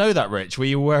 Did you know that, Rich? Were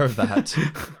you aware of that?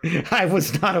 I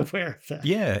was not aware of that.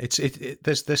 Yeah,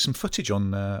 there's some footage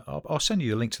on. I'll send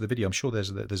you a link to the video. I'm sure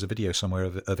there's a video somewhere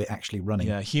of it actually running.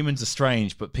 Yeah, humans are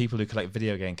strange, but people who collect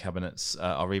video game cabinets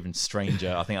are even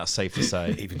stranger. I think that's safe to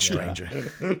say. Even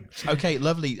stranger. Okay,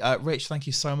 lovely. Rich, thank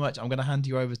you so much. I'm going to hand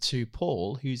you over to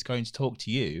Paul, who's going to talk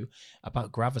to you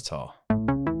about Gravatar.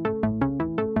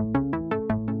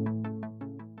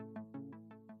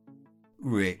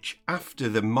 Rich, after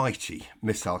the mighty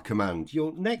Missile Command,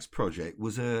 your next project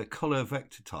was a colour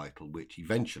vector title, which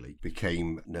eventually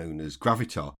became known as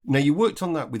Gravatar. Now, you worked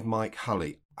on that with Mike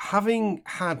Halley. Having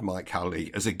had Mike Halley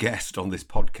as a guest on this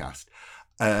podcast,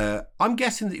 I'm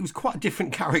guessing that he was quite a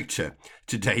different character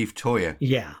to Dave Toyer.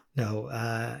 Yeah, no,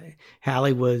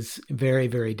 Halley was very,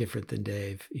 very different than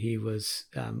Dave. He was,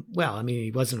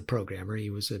 he wasn't a programmer. He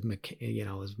was a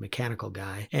mechanical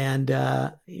guy. And,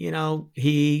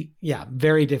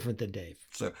 very different than Dave.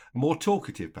 So more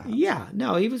talkative, perhaps. Yeah,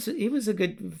 no, he was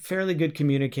a fairly good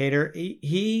communicator.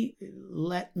 He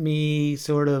let me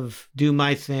sort of do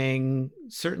my thing,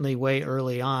 certainly way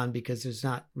early on, because there's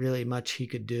not really much he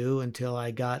could do until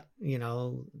I got,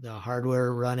 the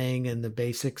hardware running and the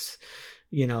basics,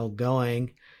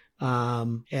 going.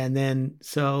 And then,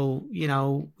 so,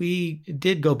 we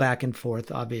did go back and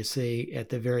forth, obviously, at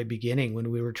the very beginning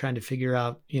when we were trying to figure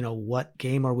out, what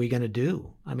game are we going to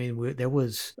do? I mean, there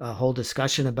was a whole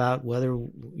discussion about whether,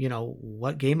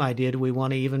 what game idea do we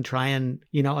want to even try and,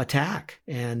 attack?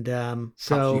 And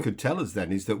so... Perhaps you could tell us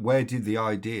then, is that where did the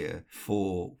idea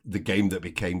for the game that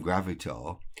became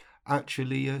Gravatar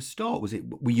actually start?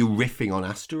 Were you riffing on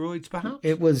asteroids, perhaps?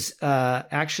 It was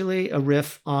actually a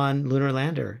riff on Lunar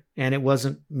Lander, and it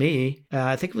wasn't me.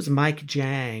 I think it was Mike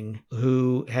Jang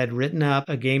who had written up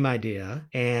a game idea,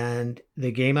 and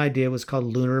the game idea was called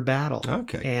Lunar Battle.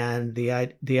 Okay. And the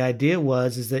idea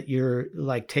is that you're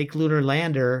like, take Lunar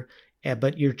Lander,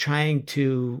 but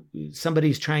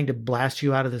somebody's trying to blast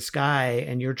you out of the sky,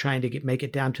 and you're trying to make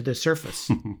it down to the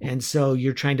surface. And so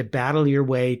you're trying to battle your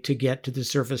way to get to the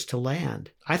surface to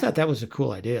land. I thought that was a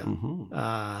cool idea. Mm-hmm.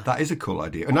 That is a cool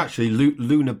idea. And actually,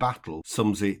 Lunar Battle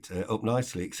sums it up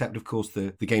nicely, except, of course,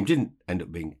 the game didn't end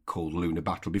up being called Lunar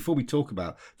Battle. Before we talk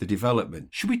about the development,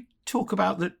 should we talk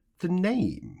about the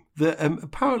name?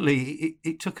 Apparently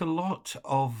it took a lot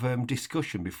of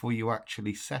discussion before you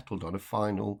actually settled on a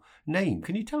final name.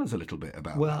 Can you tell us a little bit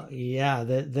about that? Well, yeah,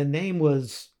 the name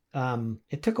was,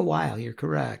 it took a while, you're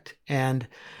correct. And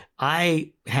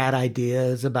I had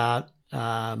ideas about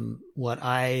names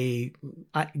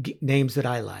that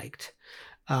I liked.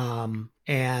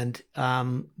 And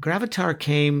Gravatar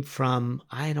came from,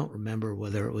 I don't remember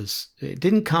whether it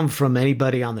didn't come from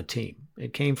anybody on the team.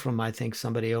 It came from, I think,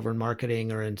 somebody over in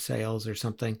marketing or in sales or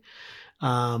something.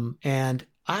 And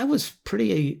I was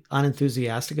pretty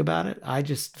unenthusiastic about it. I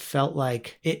just felt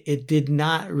like it did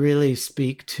not really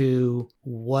speak to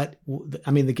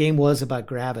the game was about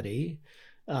gravity.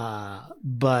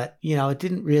 But it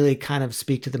didn't really kind of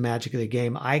speak to the magic of the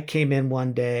game. I came in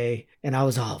one day and I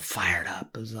was all fired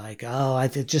up. I was like, I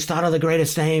just thought of the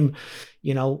greatest name,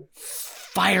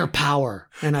 Firepower.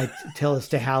 And I tell this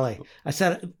to Halley. I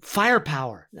said,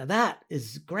 Firepower. Now that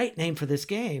is a great name for this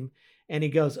game. And he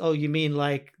goes, oh, you mean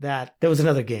like that? There was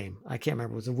another game. I can't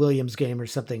remember. It was a Williams game or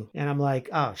something. And I'm like,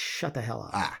 oh, shut the hell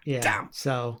up. Yeah. Damn.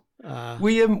 So...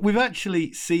 we've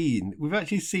actually seen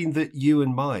that you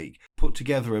and Mike put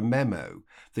together a memo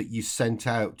that you sent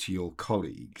out to your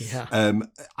colleagues,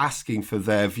 asking for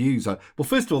their views on. Well,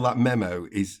 first of all, that memo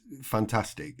is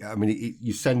fantastic. I mean,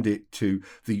 you send it to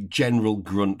the general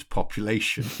grunt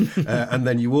population, and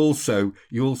then you also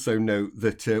note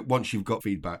that once you've got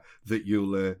feedback, that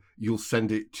you'll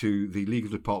send it to the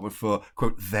legal department for,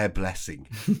 quote, their blessing.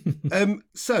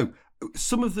 So.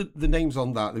 Some of the names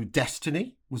on that,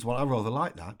 Destiny was one I rather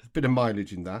like that. There's a bit of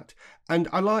mileage in that. And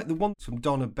I like the one from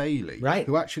Donna Bailey, right,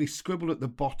 who actually scribbled at the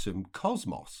bottom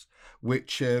Cosmos,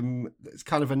 which is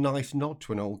kind of a nice nod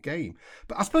to an old game.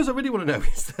 But I suppose I really want to know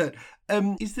is that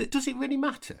does it really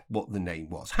matter what the name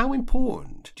was? How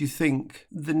important do you think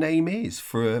the name is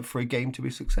for a game to be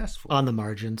successful? On the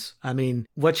margins. I mean,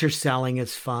 what you're selling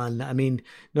is fun. I mean,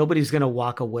 nobody's going to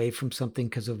walk away from something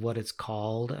because of what it's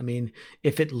called. I mean,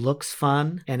 if it looks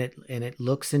fun and it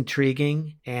looks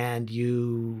intriguing, and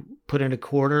you put in a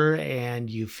quarter and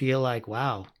you feel like,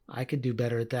 wow, I could do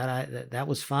better at that. That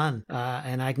was fun,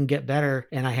 and I can get better,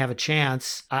 and I have a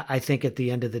chance. I think at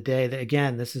the end of the day, that,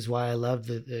 again, this is why I love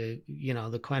the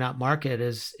coin-op market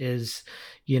is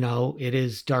it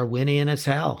is Darwinian as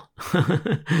hell.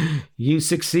 You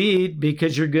succeed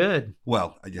because you're good.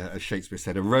 Well, as Shakespeare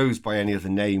said, a rose by any other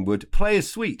name would play as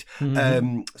sweet.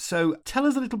 Mm-hmm. So tell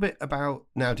us a little bit about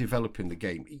now developing the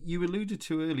game. You alluded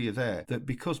to earlier there that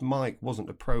because Mike wasn't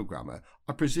a programmer,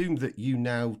 I presume that you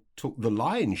now took the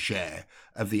lion's share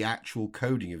of the actual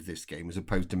coding of this game, as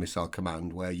opposed to Missile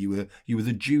Command, where you were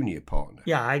the junior partner.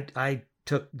 Yeah, I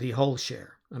took the whole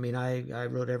share. I mean, I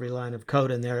wrote every line of code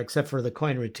in there except for the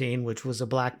coin routine, which was a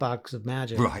black box of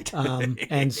magic. Right.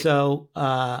 And so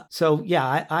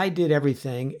yeah, I did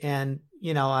everything. And,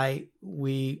 the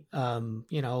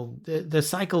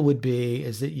cycle would be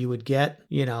is that you would get,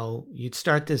 you'd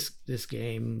start this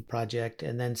game project,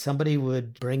 and then somebody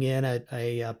would bring in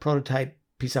a prototype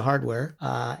piece of hardware,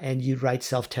 and you'd write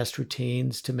self-test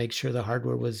routines to make sure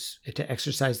to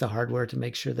exercise the hardware to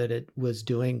make sure that it was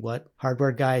doing what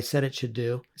hardware guy said it should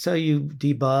do. So you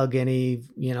debug any,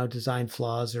 design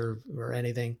flaws or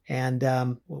anything. And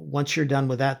once you're done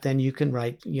with that, then you can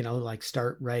write,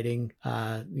 start writing,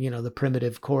 the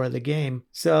primitive core of the game.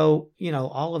 So,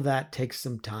 all of that takes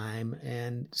some time.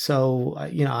 And so,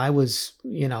 I was,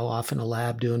 off in a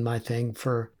lab doing my thing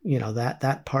for,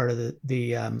 that part of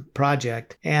the project.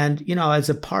 And, as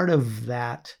a part of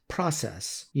that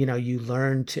process, you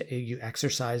learn you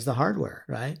exercise the hardware,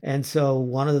 right? And so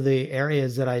one of the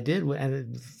areas that I did,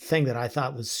 and the thing that I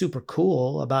thought was super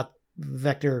cool about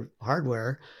vector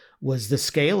hardware was the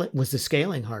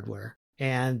scaling hardware.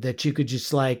 And that you could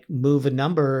just move a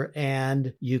number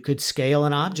and you could scale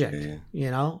an object,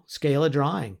 scale a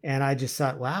drawing. And I just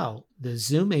thought, wow, the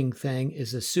zooming thing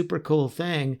is a super cool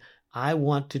thing. I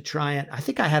want to try it. I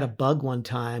think I had a bug one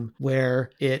time where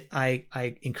I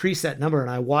increased that number and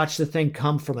I watched the thing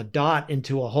come from a dot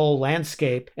into a whole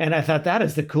landscape. And I thought, that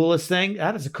is the coolest thing.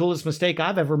 That is the coolest mistake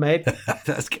I've ever made.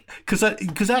 That's because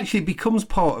actually it becomes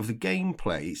part of the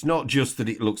gameplay. It's not just that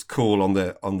it looks cool on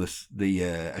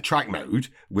the attract mode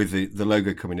with the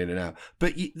logo coming in and out,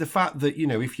 but the fact that,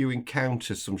 if you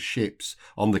encounter some ships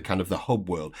on the kind of the hub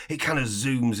world, it kind of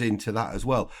zooms into that as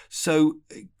well. So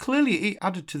clearly it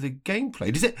added to the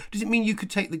gameplay. Does it mean you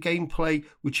could take the gameplay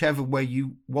whichever way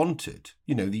you wanted?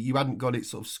 That you hadn't got it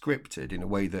sort of scripted in a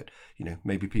way that,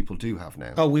 maybe people do have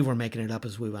now. Oh, we were making it up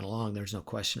as we went along. There's no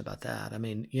question about that. I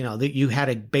mean, that you had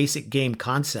a basic game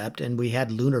concept and we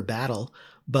had Lunar Battle.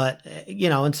 But,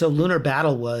 and so Lunar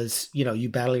Battle was, you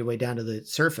battle your way down to the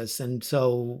surface. And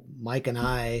so Mike and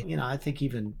I think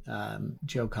even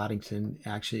Joe Coddington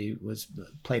actually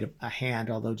played a hand,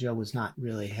 although Joe was not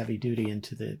really heavy duty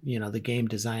into the, the game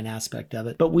design aspect of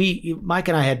it. But Mike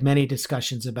and I had many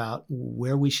discussions about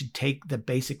where we should take the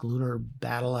basic Lunar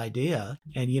Battle idea.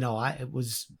 And,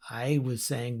 I was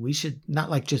saying we should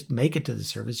not just make it to the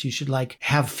surface. You should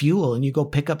have fuel, and you go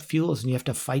pick up fuels and you have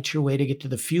to fight your way to get to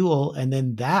the fuel. And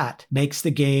then that makes the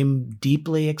game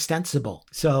deeply extensible.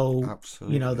 So,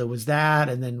 absolutely. There was that.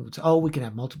 And then, we can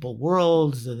have multiple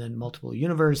worlds and then multiple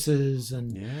universes.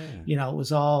 And, it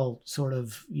was all sort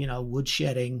of,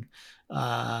 woodshedding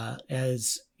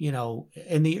as,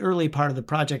 in the early part of the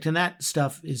project. And that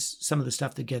stuff is some of the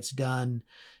stuff that gets done,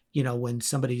 when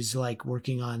somebody's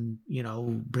working on,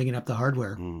 bringing up the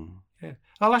hardware. Yeah.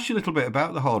 I'll ask you a little bit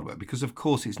about the hardware, because of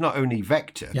course it's not only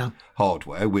vector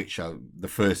hardware, which the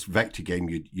first vector game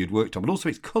you'd worked on, but also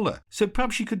it's color. So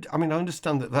perhaps you could, I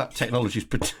understand that technology is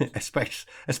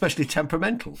especially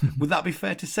temperamental. Would that be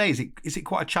fair to say? Is it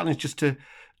quite a challenge just to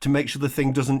make sure the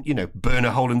thing doesn't, burn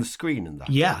a hole in the screen and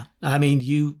that? Yeah.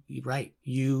 Right.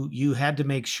 You had to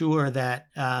make sure that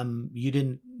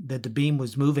that the beam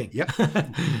was moving. Yep.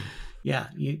 Yeah,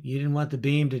 you didn't want the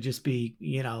beam to just be,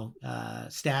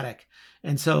 static.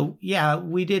 And so,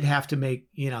 we did have to make,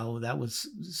 that was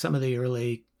some of the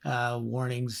early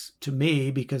warnings to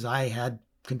me, because I had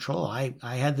control. I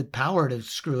had the power to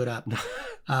screw it up.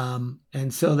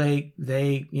 And so they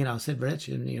said, Rich,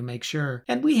 and make sure.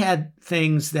 And we had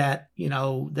things that,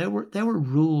 there were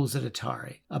rules at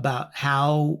Atari about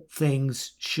how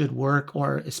things should work,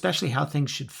 or especially how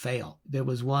things should fail. There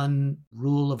was one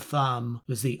rule of thumb,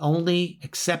 was the only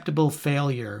acceptable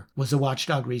failure was a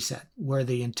Watchdog reset, where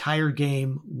the entire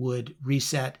game would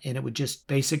reset and it would just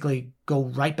basically go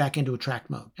right back into a track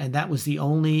mode. And that was the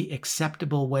only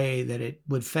acceptable way that it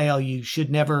would fail. You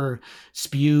should never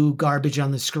spew garbage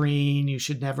on the screen. You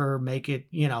should never make it,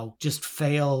 just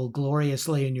fail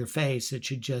gloriously in your face. It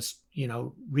should just,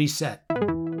 reset.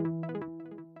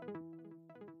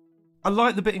 I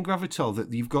like the bit in Gravitar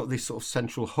that you've got this sort of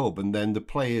central hub, and then the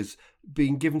players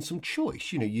being given some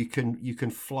choice. You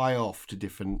can fly off to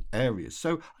different areas.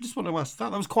 So I just want to ask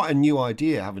that was quite a new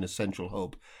idea, having a central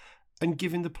hub and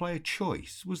giving the player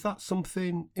choice. Was that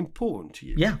something important to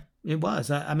you? Yeah, it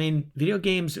was. I mean, video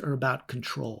games are about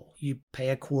control. You pay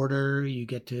a quarter, you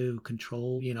get to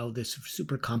control, this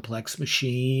super complex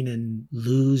machine and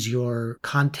lose your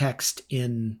context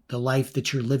in the life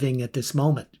that you're living at this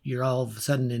moment. You're all of a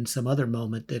sudden in some other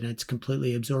moment and it's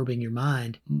completely absorbing your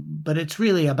mind. But it's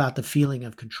really about the feeling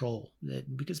of control,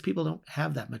 because people don't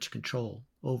have that much control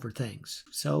over things.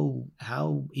 So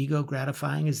how ego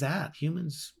gratifying is that?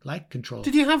 Humans like control.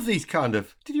 Did you have these kind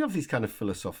of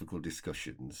philosophical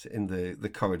discussions in the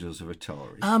corridors of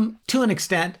Atari? To an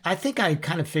extent. I think I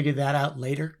kind of figured that out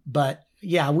later, but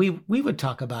yeah, we would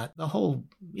talk about the whole,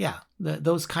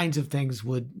 those kinds of things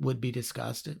would be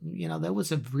discussed. There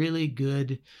was a really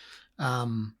good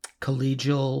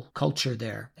collegial culture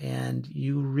there, and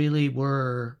you really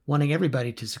were wanting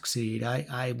everybody to succeed.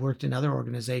 I worked in other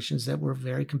organizations that were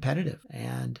very competitive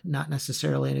and not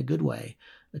necessarily in a good way.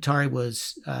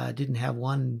 Atari didn't have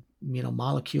one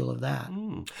molecule of that.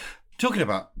 Talking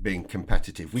about being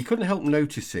competitive, we couldn't help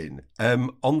noticing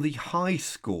on the high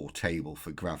score table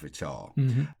for Gravitar,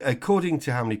 according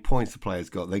to how many points the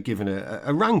players got, they're given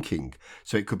a ranking.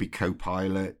 So it could be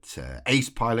co-pilot,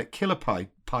 ace pilot, killer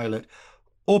pilot,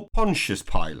 or Pontius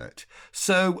Pilot.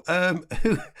 So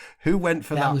who went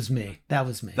for that? That was me. That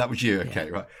was you.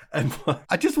 Okay, right. And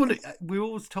I just wonder, we were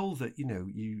always told that,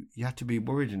 you had to be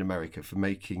worried in America for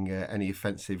making any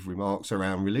offensive remarks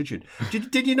around religion.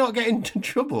 Did you not get into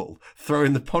trouble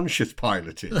throwing the Pontius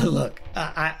Pilot in? Look,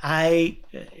 I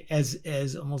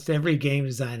as almost every game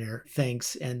designer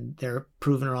thinks, and they're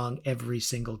proven wrong every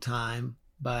single time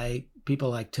by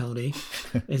people like Tony,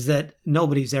 is that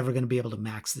nobody's ever going to be able to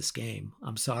max this game.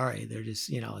 I'm sorry. They're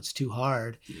just, it's too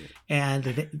hard. Yeah. And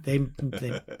they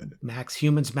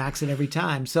humans max it every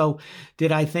time. So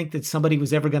did I think that somebody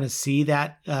was ever going to see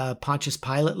that Pontius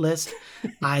Pilot list?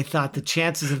 I thought the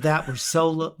chances of that were so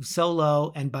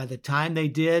low. And by the time they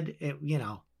did,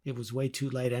 it was way too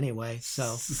late anyway.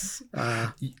 So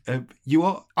I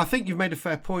think you've made a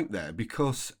fair point there,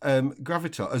 because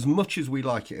Gravitar, as much as we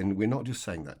like it, and we're not just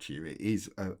saying that to you, it is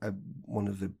one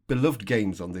of the beloved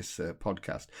games on this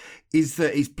podcast, is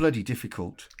that it's bloody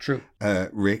difficult. True.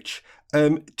 Rich.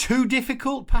 Too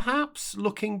difficult, perhaps,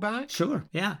 looking back? Sure.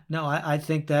 Yeah. No, I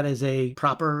think that is a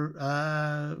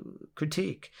proper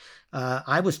critique.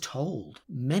 I was told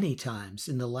many times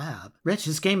in the lab, Rich,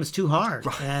 this game is too hard.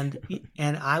 Right.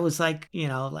 And I was like,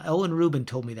 Owen Rubin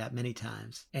told me that many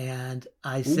times. And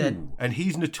I said... And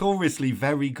he's notoriously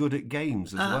very good at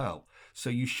games as well. So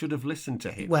you should have listened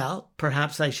to him. Well,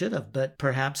 perhaps I should have, but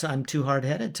perhaps I'm too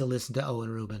hard-headed to listen to Owen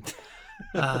Rubin.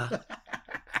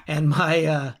 And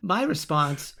my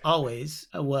response always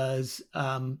was,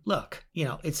 look,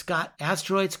 it's got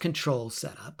Asteroids Control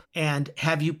set up. And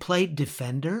have you played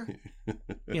Defender?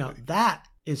 That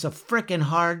is a frickin'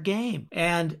 hard game.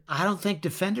 And I don't think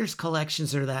Defender's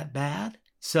collections are that bad.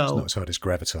 So it's not as hard as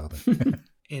Gravitar, then.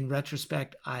 In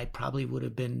retrospect, I probably would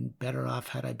have been better off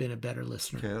had I been a better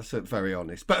listener. Yeah, that's very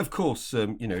honest. But of course,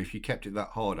 if you kept it that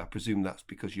hard, I presume that's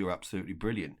because you're absolutely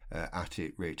brilliant at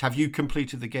it, Rich. Have you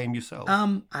completed the game yourself?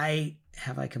 I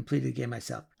completed the game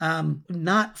myself?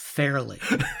 Not fairly.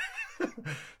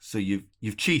 So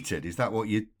you've cheated? Is that what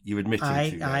you admitted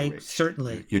to? I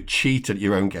certainly. You cheated at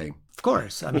your own game. Of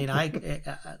course. I mean,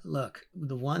 look,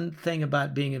 the one thing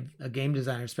about being a game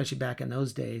designer, especially back in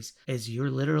those days, is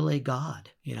you're literally God.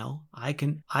 I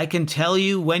can tell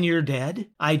you when you're dead.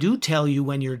 I do tell you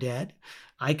when you're dead.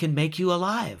 I can make you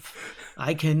alive.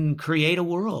 I can create a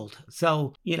world.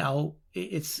 So,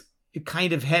 it's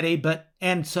kind of heady,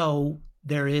 and so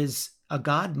there is a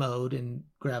God mode in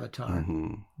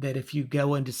Gravitar that if you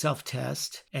go into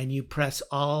self-test and you press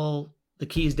all the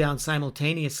keys down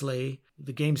simultaneously,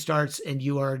 the game starts and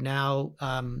you are now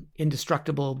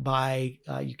indestructible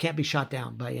you can't be shot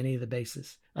down by any of the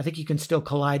bases. I think you can still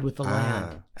collide with the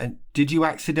land. And did you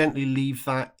accidentally leave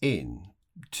that in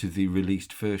to the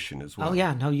released version as well? Oh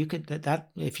yeah, no, you could that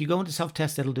if you go into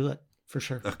self-test, it'll do it for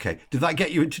sure. Okay. Did that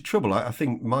get you into trouble? I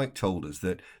think Mike told us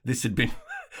that this had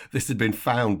been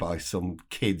found by some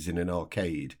kids in an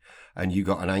arcade, and you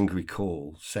got an angry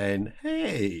call saying,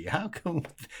 "Hey, how come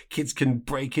kids can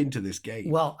break into this game?"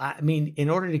 Well, I mean, in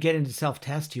order to get into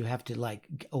self-test, you have to like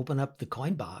open up the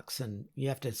coin box, and you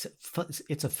have to.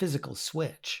 It's a physical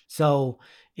switch. So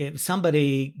if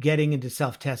somebody getting into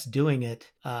self-test doing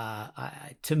it,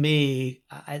 to me,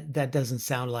 that doesn't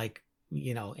sound like,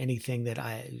 you know, anything that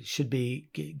I should be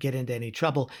get into any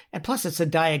trouble. And plus it's a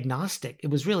diagnostic. It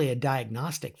was really a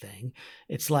diagnostic thing.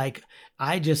 It's like,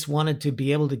 I just wanted to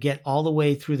be able to get all the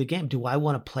way through the game. Do I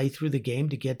want to play through the game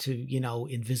to get to, you know,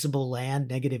 invisible land,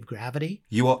 negative gravity?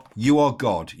 You are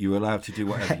God. You're allowed to do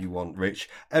whatever you want, Rich.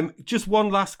 Just one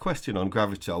last question on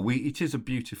Gravatar. It is a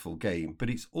beautiful game, but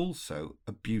it's also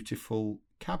a beautiful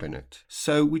cabinet.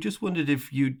 So we just wondered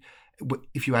if you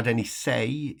had any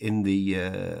say in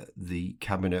the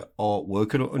cabinet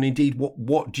artwork, and indeed,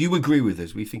 what do you agree with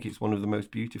us? We think it's one of the most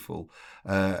beautiful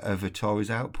of Atari's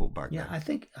output back then. Yeah, I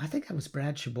think that was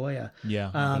Brad Shibuya.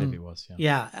 Yeah, I believe it was.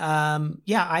 Yeah.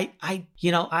 I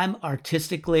you know, I'm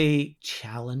artistically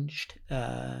challenged,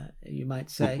 you might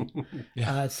say.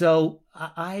 Yeah. So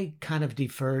I kind of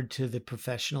deferred to the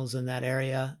professionals in that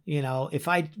area. You know, if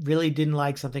I really didn't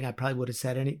like something, I probably would have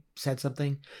said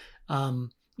something.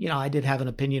 You know, I did have an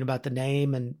opinion about the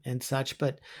name and such,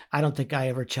 but I don't think I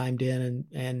ever chimed in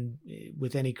and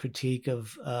with any critique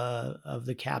of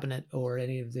the cabinet or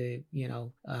any of the, you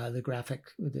know, the graphic,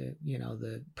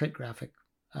 the print graphic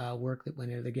work that went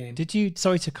into the game. Did you,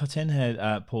 sorry to cut in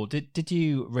here, Paul, did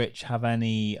you, Rich, have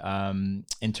any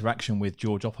interaction with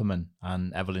George Opperman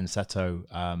and Evelyn Seto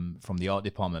from the art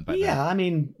department back then? Yeah, I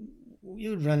mean,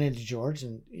 you would run into George,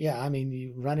 and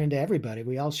you run into everybody.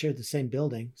 We all shared the same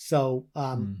building. So,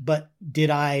 but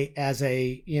did I, as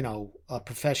a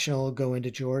professional, go into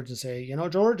George and say,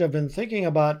 George, I've been thinking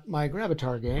about my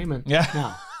Gravatar game, and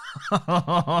no.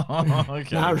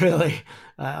 Okay. Not really.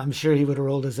 I'm sure he would have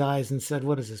rolled his eyes and said,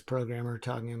 "What is this programmer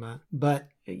talking about?" But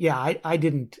yeah, I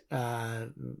didn't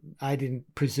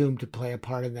presume to play a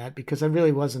part in that because I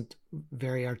really wasn't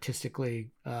very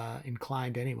artistically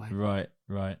inclined anyway. Right.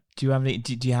 Do you have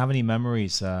any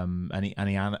memories, any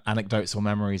anecdotes or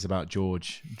memories about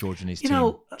George and his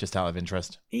team, just out of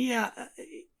interest? Yeah,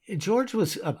 George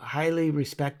was a highly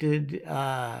respected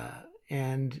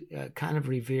and kind of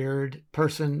revered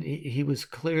person. He was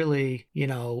clearly,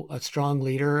 a strong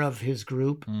leader of his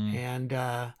group. And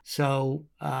so,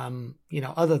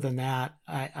 other than that,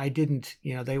 I didn't,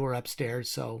 they were upstairs,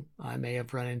 so I may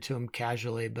have run into him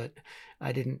casually, but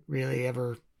I didn't really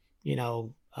ever,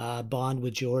 bond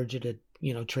with George at a,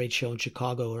 trade show in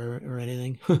Chicago or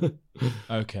anything.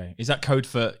 Okay. Is that code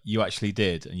for you actually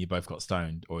did and you both got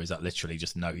stoned, or is that literally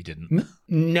just no, you didn't?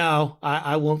 No,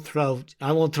 I won't throw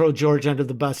George under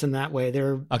the bus in that way.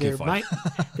 There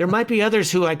might be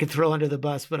others who I could throw under the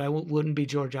bus, but I wouldn't be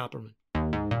George Opperman.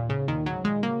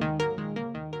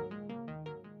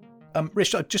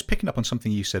 Rich, just picking up on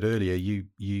something you said earlier,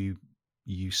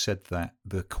 you said that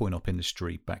the coin-op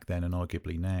industry back then and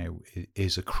arguably now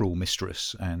is a cruel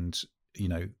mistress, and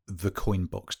the coin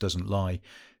box doesn't lie.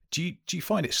 Do you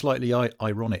find it slightly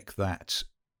ironic that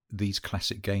these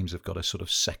classic games have got a sort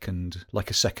of second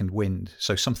wind?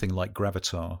 So something like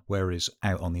Gravatar, whereas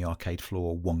out on the arcade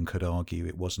floor, one could argue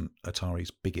it wasn't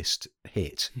Atari's biggest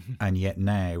hit, and yet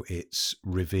now it's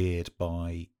revered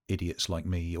by idiots like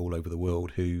me all over the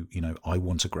world who, I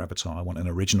want a Gravatar. I want an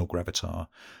original Gravatar.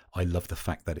 I love the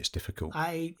fact that it's difficult.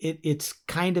 It's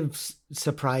kind of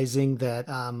surprising that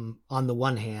on the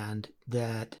one hand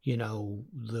that,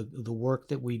 the work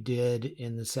that we did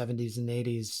in the 70s and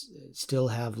 80s still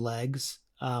have legs.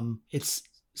 It's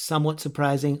somewhat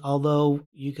surprising, although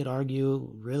you could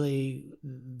argue really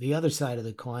the other side of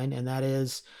the coin, and that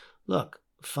is, look,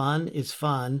 fun is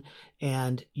fun,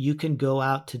 and you can go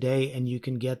out today and you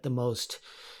can get the most,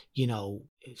 visually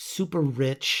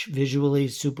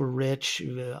super rich,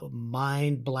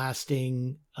 mind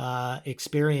blasting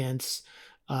experience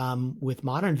with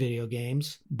modern video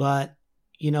games. But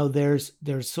there's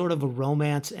sort of a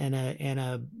romance and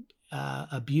a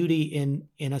beauty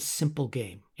in a simple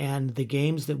game. And the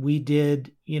games that we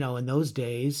did, in those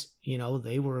days,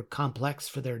 they were complex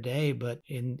for their day, but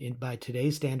by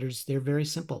today's standards, they're very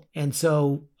simple. And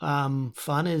so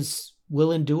fun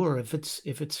will endure. If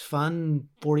it's fun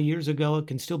 40 years ago, it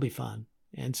can still be fun.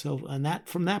 And so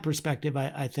from that perspective,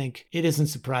 I think it isn't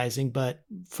surprising, but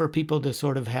for people to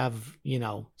sort of have,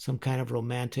 some kind of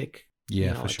romantic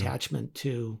attachment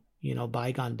to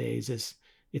bygone days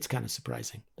it's kind of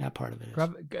surprising. That part of it is.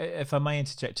 If I may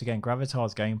interject again,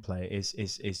 Gravitar's gameplay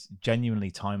is genuinely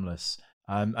timeless.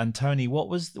 And Tony, what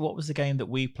was the game that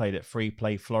we played at Free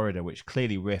Play Florida, which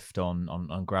clearly riffed on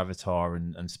Gravitar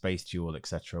and Space Duel,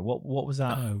 etc.? What was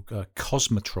that? Oh,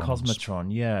 Cosmotron.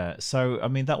 Cosmotron, yeah. So I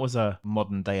mean, that was a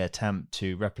modern day attempt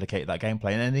to replicate that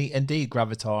gameplay, and indeed,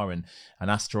 Gravitar and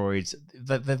Asteroids,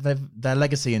 their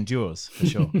legacy endures for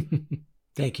sure.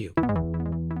 Thank you.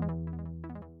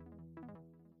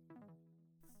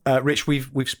 Rich,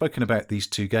 we've spoken about these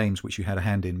two games which you had a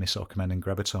hand in, Missile Command and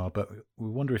Gravitar, but we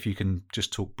wonder if you can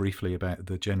just talk briefly about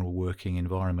the general working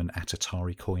environment at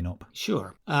Atari Coin-Op.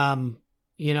 Sure.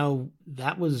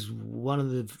 That was one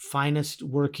of the finest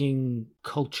working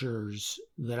cultures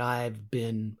that I've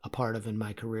been a part of in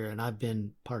my career, and I've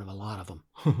been part of a lot of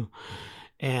them.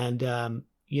 And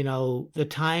the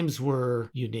times were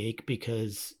unique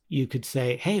because you could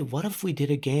say, hey, what if we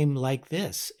did a game like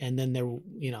this? And then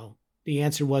the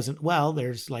answer wasn't, well,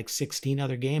 there's like 16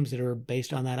 other games that are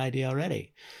based on that idea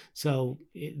already. So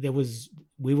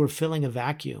we were filling a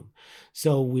vacuum.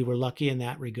 So we were lucky in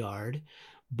that regard.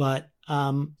 But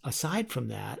aside from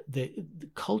that,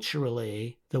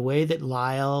 culturally, the way that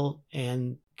Lyle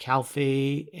and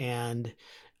Calfee and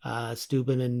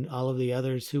Steuben and all of the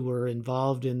others who were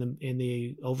involved in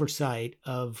the oversight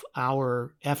of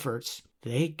our efforts,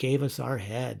 they gave us our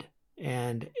head.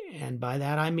 And by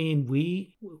that, I mean,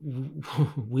 we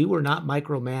were not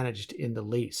micromanaged in the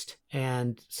least.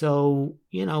 And so,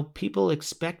 people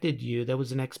expected you, there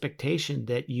was an expectation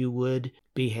that you would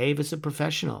behave as a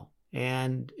professional.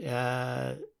 And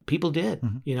people did.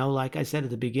 Mm-hmm. Like I said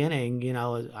at the beginning,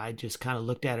 I just kind of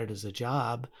looked at it as a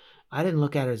job. I didn't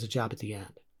look at it as a job at the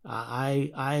end.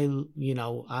 I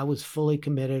was fully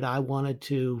committed. I wanted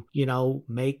to,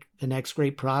 make the next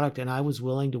great product, and I was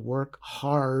willing to work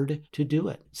hard to do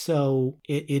it. So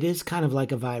it is kind of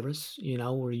like a virus,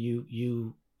 where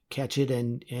you catch it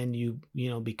and you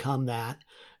become that.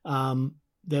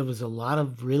 There was a lot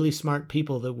of really smart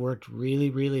people that worked really,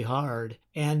 really hard.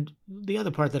 And the other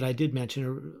part that I did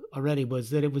mention already was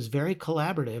that it was very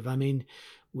collaborative. I mean,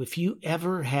 if you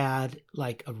ever had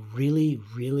like a really,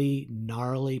 really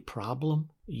gnarly problem,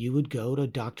 you would go to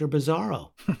Dr.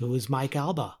 Bizarro, who was Mike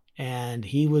Alba. And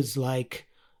he was like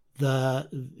a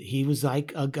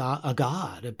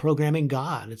god, a programming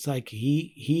god. It's like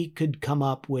he could come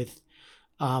up with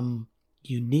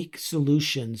unique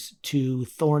solutions to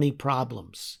thorny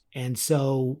problems. And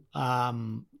so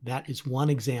that is one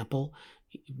example.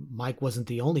 Mike wasn't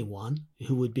the only one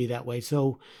who would be that way.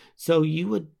 So you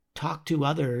would talk to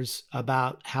others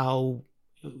about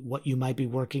what you might be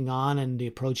working on and the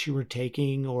approach you were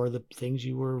taking or the things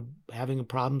you were having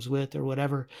problems with or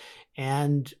whatever.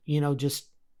 And, just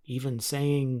even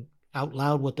saying out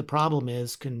loud what the problem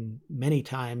is can many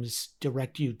times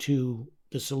direct you to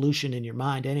the solution in your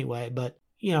mind anyway. But,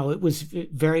 it was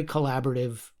very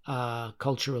collaborative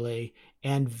culturally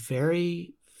and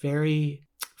very, very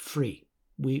free.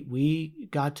 We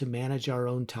got to manage our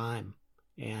own time.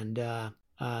 And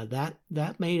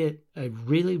that made it a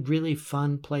really, really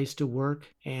fun place to work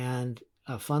and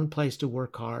a fun place to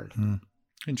work hard.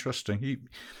 Interesting.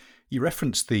 You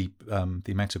referenced the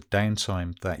amount of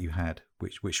downtime that you had,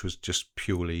 which was just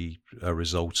purely a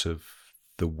result of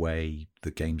the way the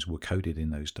games were coded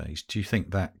in those days. Do you think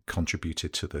that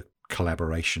contributed to the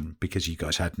collaboration because you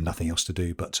guys had nothing else to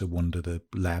do but to wander the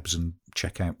labs and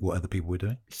check out what other people were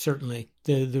doing? Certainly.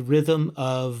 The rhythm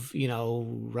of,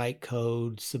 write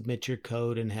code, submit your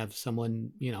code and have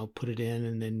someone, put it in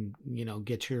and then,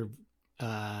 get your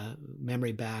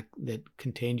memory back that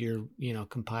contained your,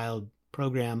 compiled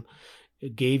program.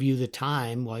 It gave you the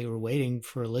time while you were waiting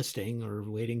for a listing or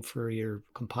waiting for your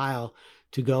compile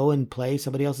to go and play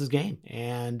somebody else's game.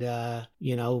 And,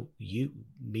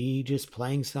 me just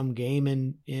playing some game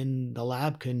in the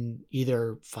lab can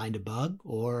either find a bug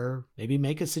or maybe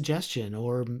make a suggestion,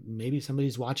 or maybe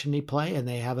somebody's watching me play and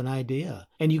they have an idea.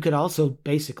 And you could also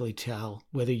basically tell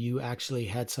whether you actually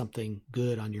had something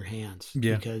good on your hands.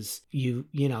 Yeah. Because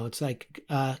it's like,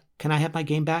 can I have my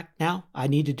game back now? I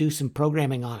need to do some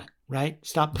programming on it. Right?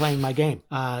 Stop playing my game.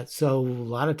 So a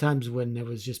lot of times when there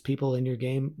was just people in your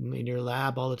game, in your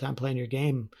lab all the time playing your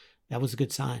game, that was a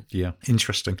good sign. Yeah,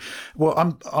 interesting. Well,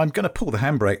 I'm going to pull the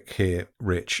handbrake here,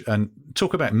 Rich, and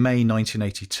talk about May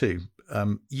 1982.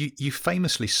 You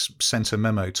famously sent a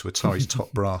memo to Atari's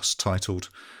top brass titled,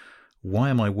 "Why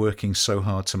am I working so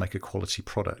hard to make a quality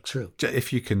product?" True.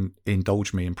 If you can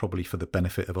indulge me, and probably for the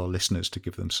benefit of our listeners to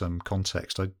give them some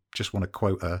context, I just want to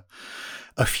quote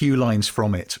a few lines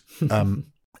from it.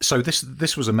 So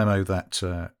this was a memo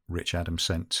that Rich Adams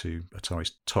sent to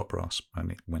Atari's top brass,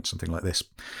 and it went something like this.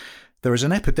 There is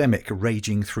an epidemic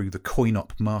raging through the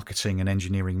coin-op marketing and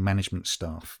engineering management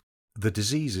staff. The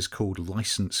disease is called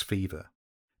license fever.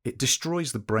 It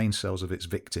destroys the brain cells of its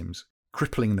victims,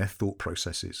 crippling their thought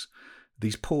processes.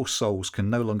 These poor souls can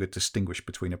no longer distinguish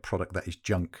between a product that is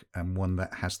junk and one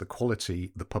that has the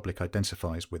quality the public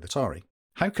identifies with Atari.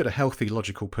 How could a healthy,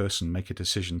 logical person make a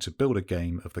decision to build a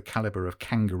game of the caliber of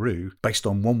Kangaroo based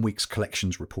on 1 week's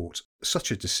collections report?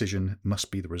 Such a decision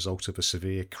must be the result of a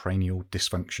severe cranial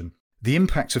dysfunction. The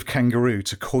impact of Kangaroo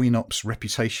to coin-op's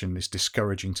reputation is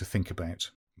discouraging to think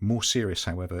about. More serious,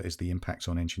 however, is the impact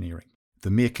on engineering. The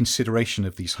mere consideration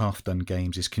of these half-done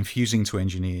games is confusing to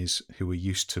engineers who are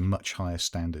used to much higher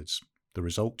standards. The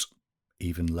result?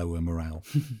 Even lower morale.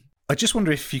 I just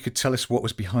wonder if you could tell us what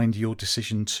was behind your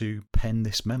decision to pen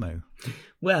this memo.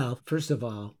 Well, first of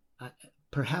all,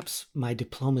 perhaps my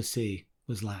diplomacy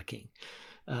was lacking.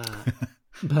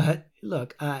 But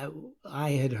look, I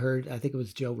had heard, I think it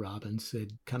was Joe Robbins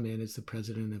had come in as the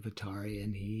president of Atari,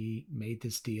 and he made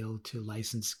this deal to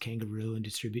license Kangaroo and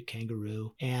distribute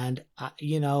Kangaroo. And,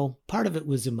 part of it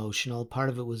was emotional. Part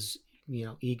of it was,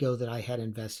 ego that I had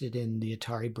invested in the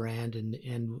Atari brand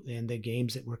and the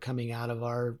games that were coming out of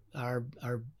our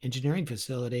engineering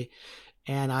facility.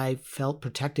 And I felt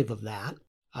protective of that.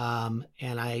 And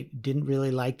I didn't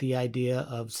really like the idea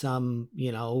of some,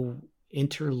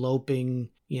 interloping,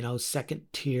 second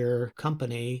tier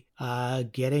company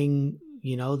getting,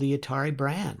 the Atari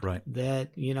brand. Right.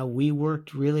 That, we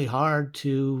worked really hard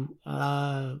to,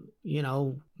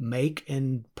 make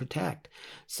and protect.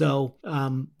 So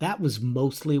that was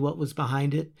mostly what was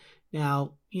behind it.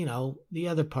 Now, the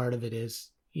other part of it is,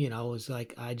 is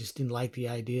like, I just didn't like the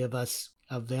idea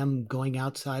of them going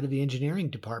outside of the engineering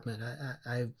department.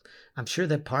 I'm sure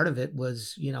that part of it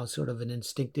was, sort of an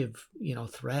instinctive,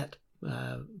 threat.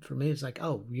 For me, it's like,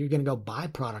 oh, you're going to go buy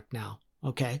product now.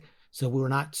 Okay. So you're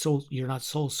not sole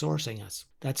sourcing us.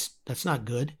 That's not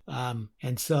good.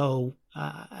 And so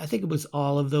I think it was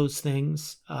all of those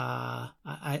things.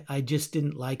 I just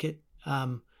didn't like it.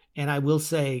 And I will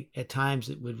say at times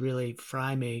it would really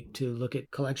fry me to look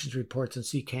at collections reports and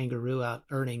see Kangaroo out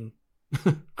earning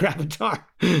Gravatar.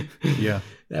 Yeah.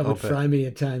 That would fry me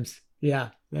at times.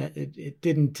 Yeah. It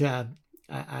didn't,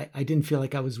 I didn't feel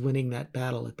like I was winning that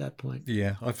battle at that point.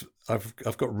 Yeah,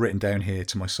 I've got written down here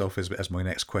to myself as my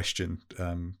next question.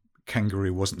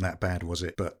 Kangaroo wasn't that bad, was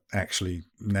it? But actually,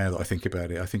 now that I think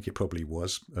about it, I think it probably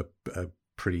was a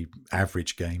pretty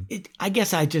average game. I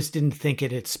guess I just didn't think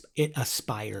it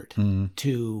aspired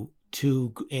to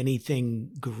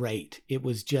anything great. It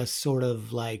was just sort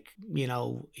of like,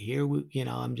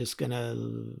 I'm just gonna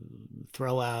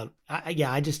throw out.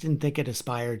 I just didn't think it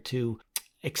aspired to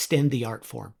extend the art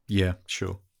form. Yeah,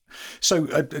 sure.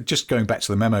 So just going back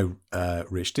to the memo,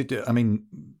 Rich,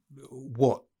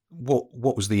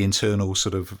 what was the internal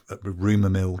sort of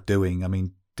rumor mill doing? I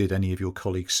mean, did any of your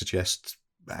colleagues suggest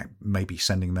maybe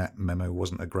sending that memo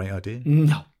wasn't a great idea?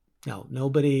 No,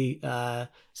 nobody.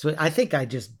 So I think I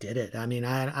just did it. I mean,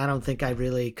 I don't think I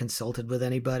really consulted with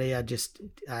anybody. I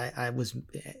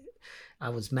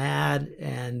was mad,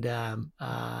 and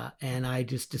I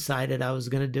just decided I was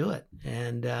going to do it.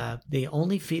 And the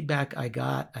only feedback I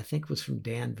got, I think, was from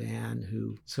Dan Van,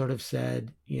 who sort of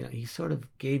said, he sort of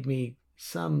gave me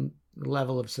some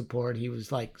level of support. He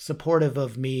was like supportive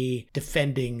of me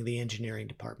defending the engineering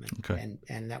department. Okay.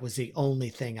 And that was the only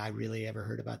thing I really ever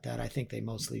heard about that. I think they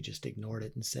mostly just ignored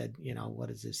it and said,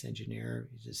 what is this engineer?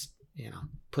 Just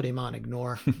put him on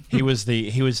ignore. He was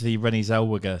the Rennie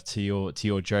Zellweger to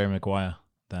your Jerry Maguire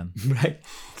then. Right.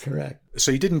 Correct. So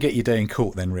you didn't get your day in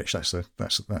court then, Rich. That's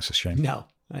a shame. No,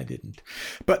 I didn't.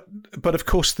 But of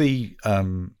course the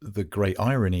great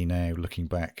irony now, looking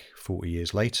back 40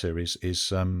 years later,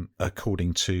 is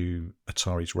according to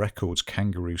Atari's records,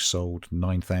 Kangaroo sold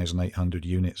 9,800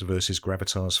 units versus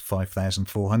Gravatar's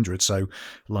 5,400. So,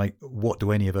 like, what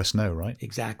do any of us know, right?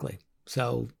 Exactly.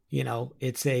 So,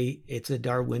 it's a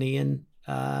Darwinian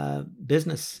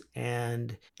business,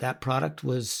 and that product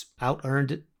was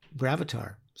out-earned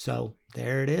Gravatar. So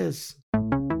there it is.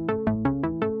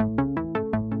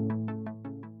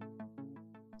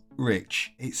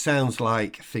 Rich, it sounds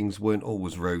like things weren't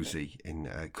always rosy in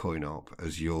coin-op,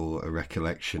 as your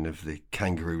recollection of the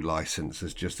Kangaroo license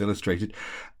has just illustrated.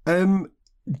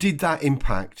 Did that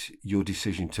impact your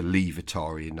decision to leave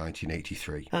Atari in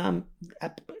 1983?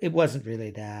 It wasn't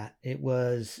really that. It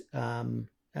was,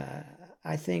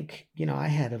 I think, I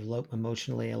had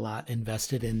emotionally a lot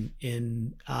invested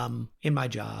in my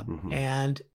job. Mm-hmm.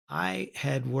 And I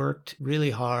had worked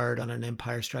really hard on an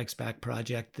Empire Strikes Back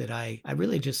project that I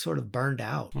really just sort of burned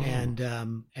out. And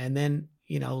then,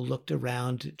 looked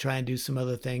around to try and do some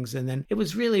other things. And then it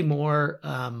was really more,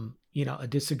 a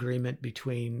disagreement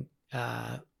between,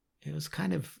 it was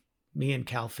kind of me and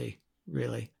Calfee,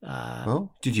 really.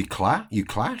 Did you clash? You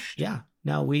clashed? Yeah.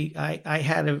 No,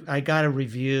 I got a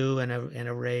review and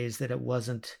a raise that it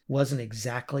wasn't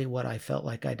exactly what I felt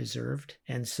like I deserved.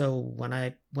 And so when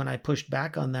I pushed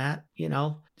back on that,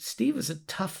 Steve was a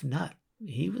tough nut.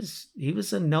 He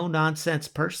was a no nonsense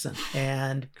person.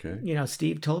 And,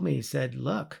 Steve told me, he said,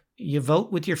 look, you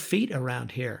vote with your feet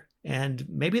around here. And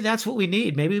maybe that's what we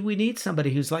need. Maybe we need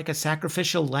somebody who's like a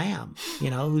sacrificial lamb,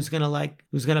 who's going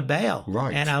to bail.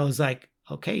 Right. And I was like,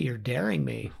 okay, you're daring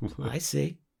me. I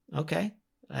see. Okay.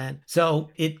 And so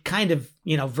it kind of,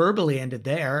 verbally ended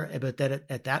there. But that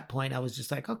at that point, I was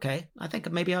just like, okay, I think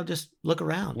maybe I'll just look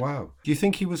around. Wow. Do you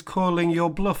think he was calling your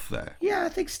bluff there? Yeah, I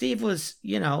think Steve was,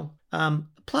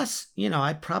 plus,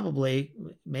 I probably,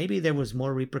 maybe there was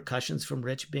more repercussions from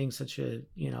Rich being such a,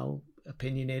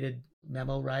 opinionated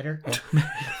memo writer.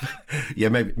 Yeah,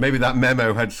 maybe that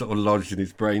memo had sort of lodged in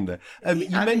his brain there. You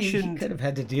mentioned he could have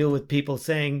had to deal with people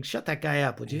saying, "Shut that guy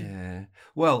up," would you? Yeah.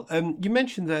 Well, you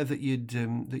mentioned there that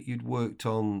you'd worked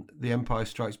on The Empire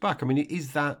Strikes Back. I mean,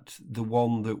 is that the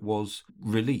one that was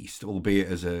released, albeit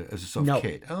as a sort of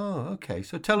kit? Oh, okay.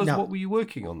 So tell us, what were you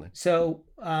working on then? So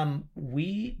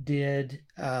we did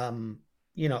a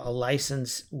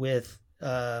license with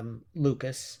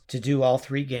Lucas to do all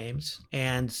 3 games.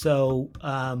 And so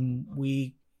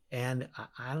and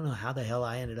I don't know how the hell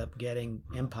I ended up getting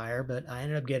Empire, but I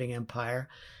ended up getting Empire.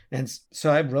 And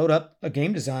so I wrote up a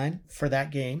game design for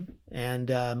that game. And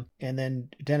then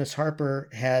Dennis Harper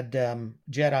had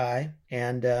Jedi,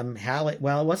 and Halley.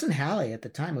 Well, it wasn't Halley at the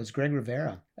time. It was Greg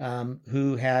Rivera,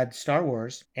 who had Star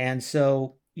Wars. And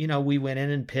so, we went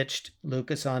in and pitched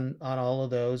Lucas on all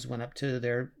of those, went up to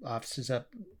their offices up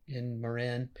in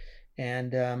Marin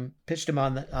and pitched him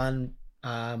on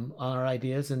our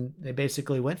ideas, and they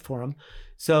basically went for them.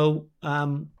 So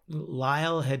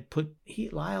Lyle had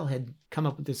come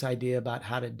up with this idea about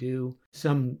how to do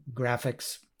some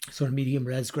graphics, sort of medium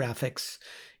res graphics,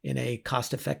 in a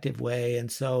cost-effective way.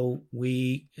 And so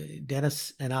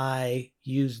Dennis and I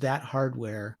used that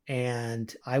hardware,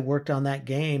 and I worked on that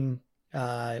game,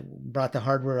 brought the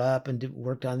hardware up and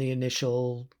worked on the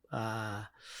initial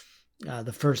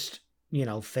the first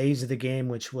phase of the game,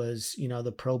 which was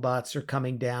the probots are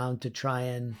coming down to try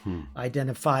and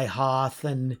identify Hoth,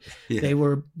 and they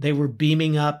were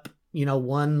beaming up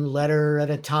one letter at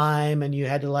a time, and you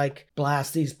had to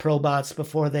blast these probots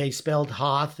before they spelled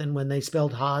Hoth, and when they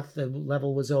spelled Hoth, the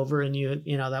level was over, and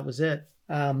that was it.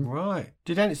 Right.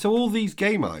 So all these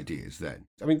game ideas then,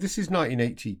 I mean, this is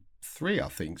 1983, I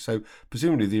think, so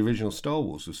presumably the original Star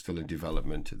Wars was still in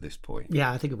development at this point.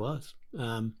 Yeah, I think it was.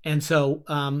 And so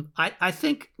I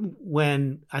think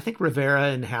Rivera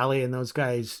and Halley and those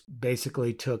guys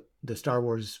basically took the Star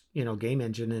Wars game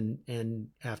engine, and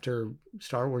after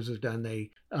Star Wars was done, they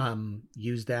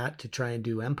used that to try and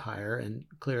do Empire, and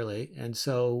clearly, and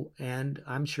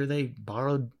I'm sure they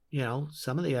borrowed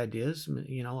some of the ideas.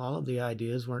 All of the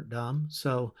ideas weren't dumb,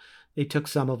 so they took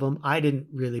some of them. I didn't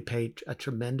really pay a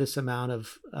tremendous amount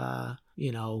of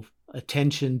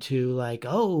attention to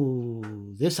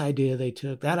this idea they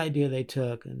took, that idea they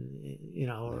took, and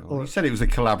or you said it was a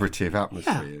collaborative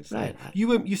atmosphere. Yeah, right.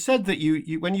 You said that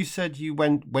you when you said you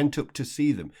went up to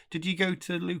see them, did you go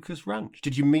to Lucas Ranch?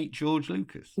 Did you meet George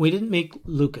Lucas? We didn't meet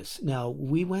Lucas. No,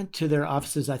 we went to their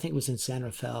offices. I think it was in San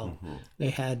Rafael. Mm-hmm. They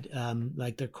had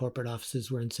their corporate offices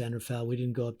were in San Rafael. We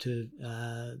didn't go up to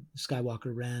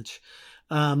Skywalker Ranch.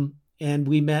 And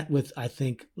we met with, I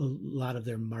think, some of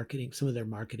their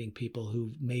marketing people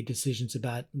who made decisions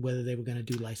about whether they were going to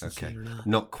do licensing or not.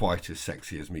 Not quite as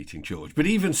sexy as meeting George, but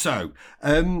even so.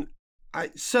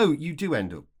 So you do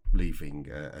end up leaving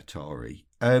Atari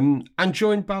and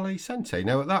joined Ballet Sente.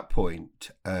 Now, at that point,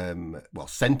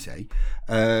 Sente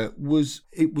was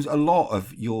a lot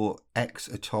of your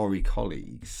ex-Atari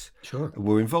colleagues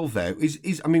were involved there. Was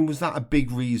that a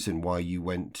big reason why you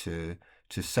went to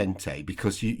Sente,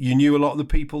 because you knew a lot of the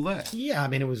people there? Yeah,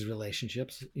 it was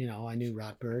relationships. I knew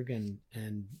Rotberg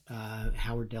and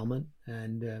Howard Delman,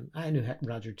 and I knew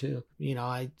Roger too.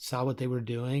 I saw what they were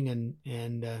doing,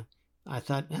 and I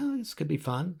thought, this could be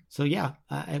fun. So yeah,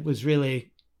 it was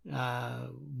really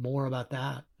more about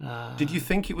that. Did you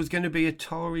think it was going to be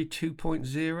Atari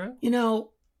 2.0?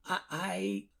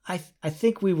 I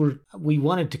think we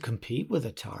wanted to compete with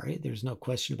Atari. There's no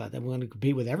question about that. We wanted to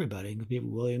compete with everybody, compete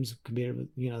with Williams, compete with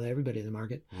everybody in the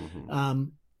market. Mm-hmm.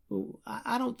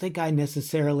 I don't think I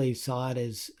necessarily saw it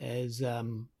as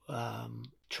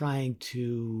trying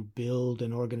to build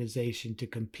an organization to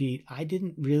compete. I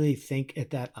didn't really think at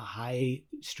that high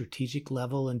strategic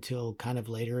level until kind of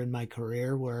later in my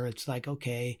career, where it's like,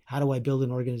 okay, how do I build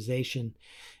an organization?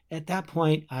 At that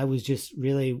point, I was just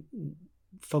really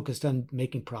focused on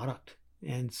making product.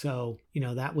 And so,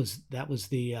 that was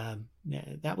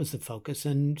the focus.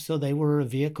 And so they were a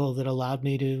vehicle that allowed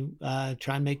me to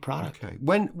try and make product. Okay.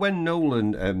 When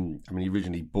Nolan, he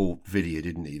originally bought Videa,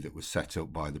 didn't he? That was set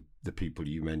up by the people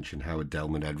you mentioned, Howard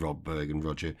Delman, Ed Rodberg, and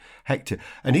Roger Hector.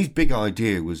 And his big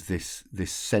idea was this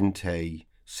Sente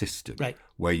system, right,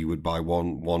 where you would buy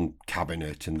one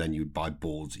cabinet and then you'd buy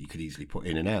boards that you could easily put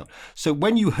in and out. So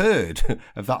when you heard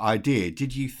of that idea,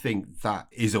 did you think that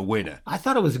is a winner? I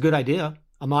thought it was a good idea.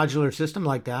 A modular system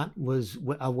like that was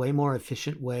a way more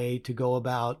efficient way to go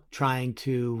about trying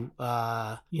to,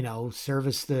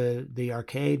 service the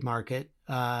arcade market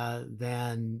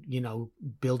than,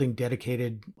 building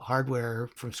dedicated hardware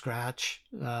from scratch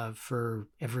for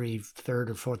every third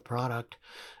or fourth product.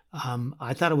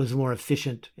 I thought it was more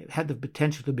efficient. It had the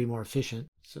potential to be more efficient.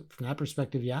 So from that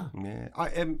perspective, yeah. Yeah,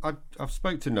 I've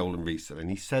spoke to Nolan recently, and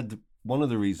he said that one of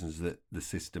the reasons that the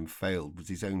system failed was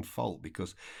his own fault,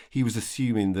 because he was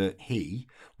assuming that he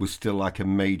was still like a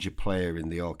major player in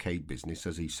the arcade business,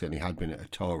 as he certainly had been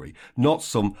at Atari, not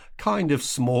some kind of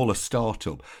smaller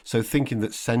startup. So thinking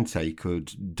that Sente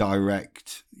could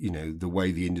direct, the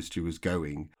way the industry was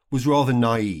going was rather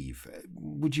naive.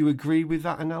 Would you agree with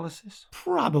that analysis?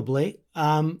 Probably.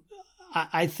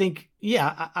 I think,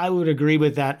 yeah, I would agree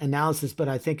with that analysis, but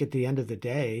I think at the end of the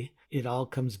day, it all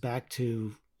comes back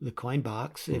to the coin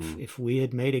box. If we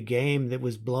had made a game that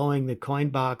was blowing the coin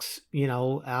box,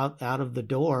 out of the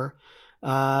door,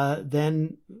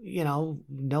 then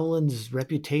Nolan's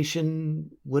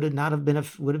reputation would have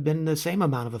been the same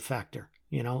amount of a factor.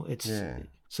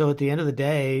 So at the end of the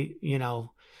day,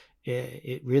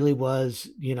 it really was,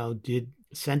 did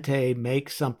Sente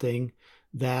make something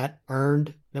that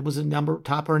was a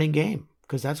top earning game?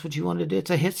 Because that's what you want to do. It's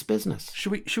a hits business.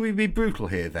 Should we be brutal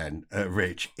here then,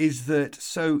 Rich? Is that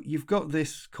so? You've got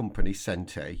this company,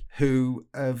 Sente, who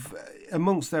have,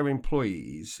 amongst their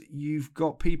employees, you've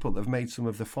got people that have made some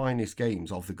of the finest games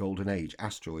of the golden age: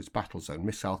 Asteroids, Battlezone,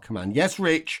 Missile Command. Yes,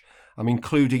 Rich, I'm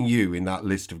including you in that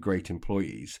list of great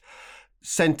employees.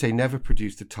 Sente never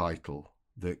produced a title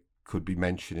that could be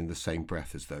mentioned in the same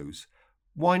breath as those.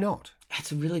 Why not?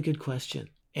 That's a really good question.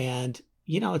 And,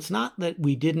 it's not that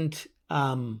we didn't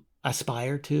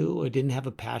aspire to or didn't have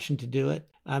a passion to do it.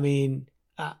 I mean,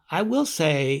 I will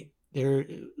say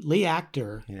Lee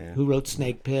Actor, who wrote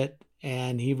Snake Pit,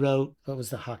 and he wrote, what was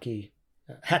the hockey?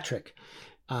 Hat Trick.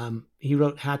 He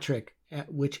wrote Hat Trick,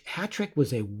 which Hat Trick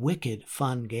was a wicked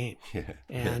fun game. Yeah.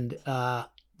 And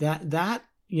that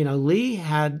Lee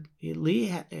had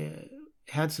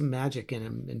some magic in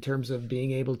him in terms of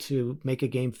being able to make a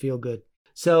game feel good.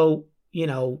 So,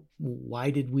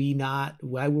 why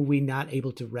were we not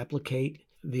able to replicate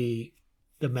the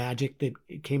magic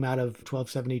that came out of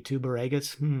 1272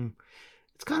 Boregas?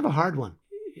 It's kind of a hard one.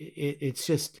 It's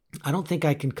just, I don't think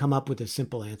I can come up with a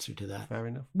simple answer to that. Fair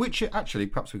enough. Which actually,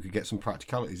 perhaps we could get some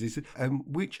practicalities.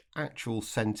 Which actual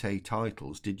Sente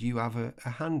titles did you have a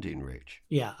hand in, Rich?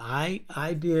 Yeah, I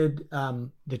did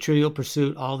the Trivial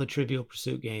Pursuit, all the Trivial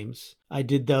Pursuit games. I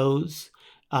did those.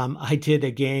 I did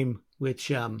a game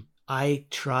which I've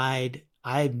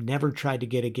never tried to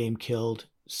get a game killed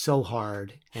so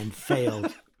hard and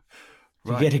failed.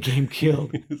 To get a game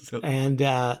killed.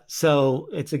 So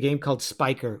it's a game called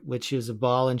Spiker, which is a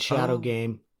ball and shadow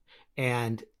game,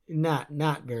 and not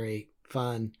very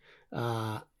fun.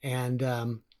 Sorry,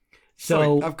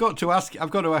 I've got to ask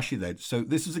you then. So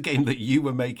this is a game that you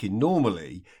were making.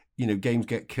 Normally, games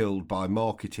get killed by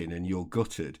marketing and you're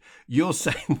gutted. You're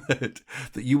saying that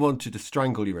you wanted to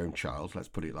strangle your own child, let's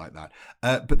put it like that,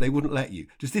 but they wouldn't let you.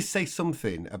 Does this say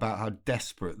something about how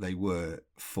desperate they were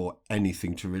for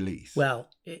anything to release? Well,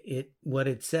 what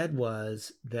it said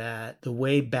was that the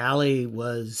way Bally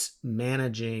was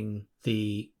managing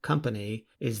the company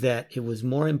is that it was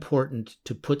more important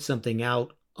to put something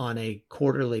out on a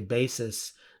quarterly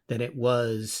basis than it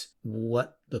was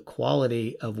what the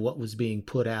quality of what was being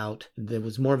put out. There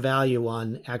was more value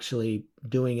on actually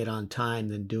doing it on time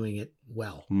than doing it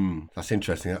well. That's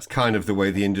interesting. That's kind of the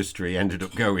way the industry ended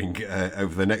up going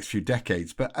over the next few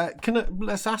decades. But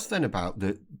let's ask then about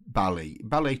the Bally.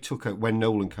 Bally took when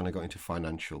Nolan kind of got into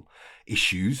financial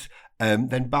issues.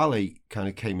 Then Bally kind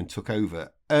of came and took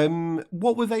over.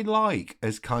 What were they like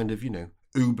as kind of,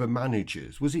 Uber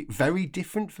managers? Was it very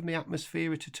different from the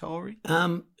atmosphere at Atari?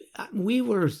 We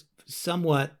were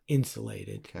somewhat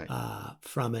insulated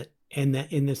from it. And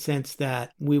in the sense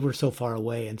that we were so far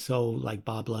away, and so like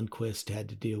Bob Lundquist had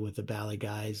to deal with the Bally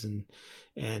guys and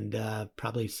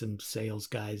probably some sales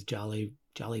guys. Jolly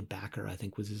Backer, I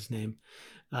think was his name.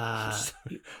 That's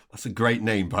a great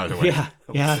name, by the way.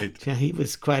 Yeah, he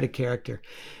was quite a character.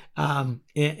 In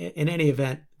any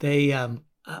event,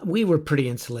 we were pretty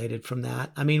insulated from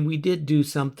that. I mean, we did do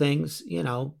some things,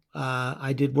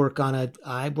 I worked on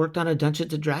a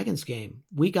Dungeons and Dragons game.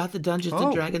 We got the Dungeons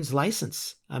and Dragons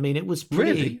license. I mean, it was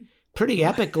pretty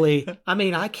epically. I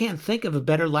mean, I can't think of a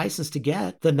better license to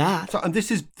get than that. So, and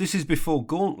this is before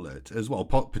Gauntlet as well,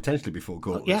 potentially before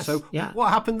Gauntlet. Yes, so yeah. What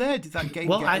happened there? Did that game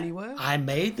get anywhere? I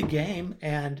made the game,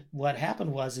 and what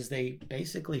happened is they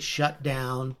basically shut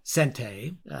down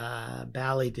Sente.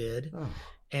 Bally did. Oh.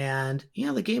 And,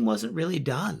 the game wasn't really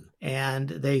done. And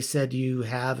they said, you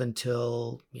have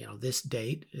until, this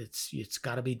date. It's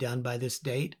got to be done by this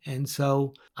date. And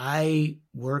so I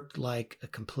worked like a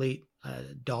complete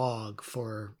dog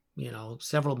for,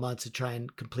 several months to try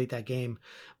and complete that game.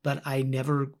 But I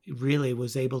never really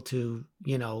was able to,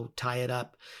 tie it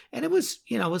up. And it was,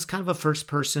 it was kind of a first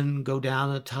person, go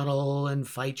down a tunnel and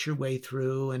fight your way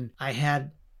through. And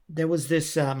there was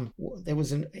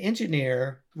an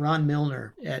engineer, Ron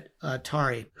Milner at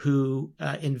Atari, who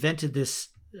invented this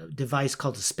device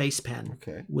called a space pen,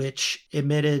 which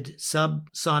emitted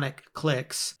subsonic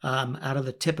clicks out of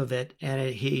the tip of it.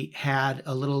 And he had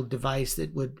a little device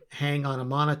that would hang on a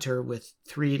monitor with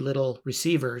 3 little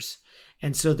receivers.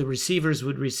 And so the receivers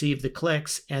would receive the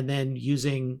clicks, and then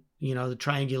using, the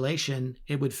triangulation,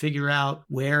 it would figure out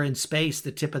where in space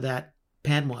the tip of that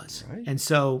pen was. Right. And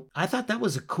so I thought that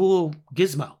was a cool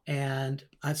gizmo. And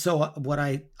so what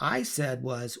I said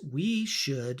was, we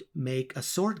should make a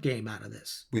sword game out of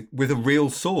this. With a real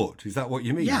sword? Is that what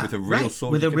you mean? Yeah, with a real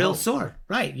sword. With a real sword.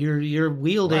 Right. You're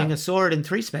wielding a sword in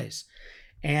 3 space.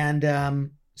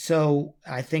 And so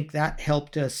I think that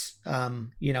helped us,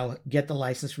 get the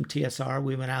license from TSR.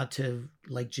 We went out to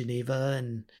Lake Geneva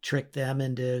and tricked them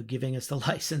into giving us the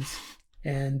license.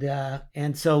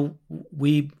 And so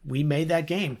we made that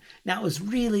game. Now, it was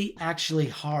really actually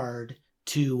hard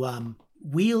to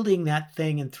wielding that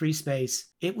thing in 3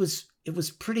 space. It was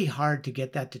pretty hard to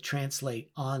get that to translate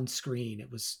on screen.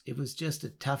 It was just a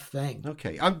tough thing.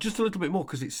 Okay, I'm just a little bit more,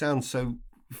 because it sounds so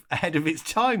ahead of its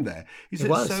time. There is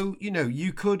it so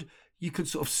you could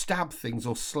sort of stab things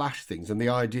or slash things, and the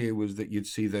idea was that you'd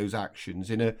see those actions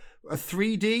in a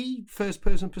 3D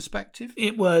first-person perspective?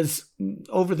 It was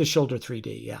over-the-shoulder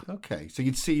 3D, yeah. Okay, so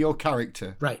you'd see your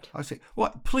character. Right. I see.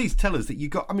 Well, please tell us that you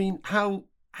got,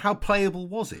 how playable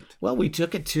was it? Well, we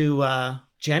took it to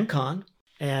Gen Con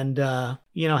and,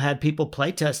 had people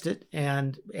play test it,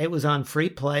 and it was on free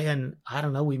play, and I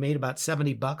don't know, we made about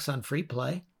 $70 on free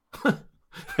play.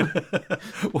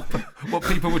 What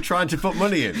people were trying to put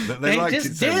money in that they liked just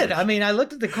it so did. much. I mean, I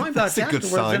looked at the Coinbox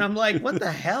afterwards, and I'm like, "What the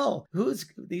hell?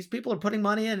 These people are putting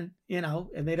money in?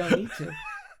 And they don't need to."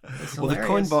 Well, the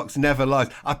Coinbox never lies.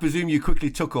 I presume you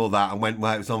quickly took all that and went,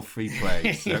 "Well, it was on free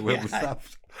play." So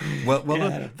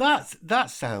Well,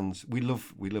 that sounds. We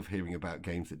love hearing about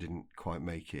games that didn't quite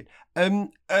make it.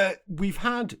 We've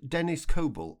had Dennis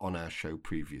Coble on our show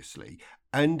previously,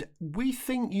 and we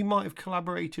think you might have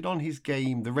collaborated on his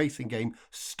game, the racing game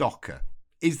Stalker.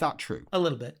 Is that true? A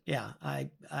little bit, yeah.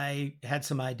 I had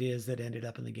some ideas that ended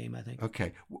up in the game, I think.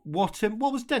 Okay. What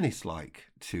was Dennis like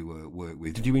to work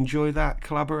with? Did you enjoy that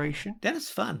collaboration? Dennis is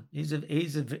fun. He's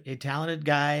a talented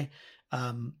guy.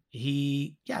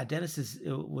 Dennis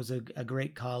was a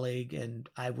great colleague, and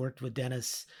I worked with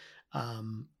Dennis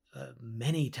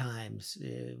many times.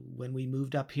 When we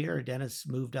moved up here, Dennis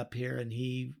moved up here, and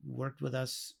he worked with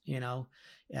us,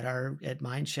 at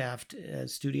Mineshaft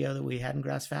studio that we had in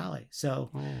Grass Valley.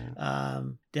 So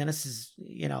Dennis is,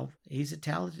 he's a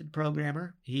talented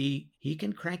programmer. He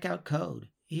can crank out code.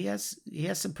 He has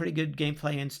some pretty good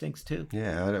gameplay instincts too.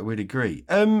 Yeah, I would agree.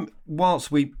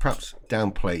 Whilst we perhaps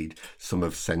downplayed some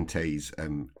of Sente's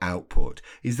output,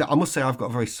 is that I must say I've got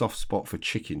a very soft spot for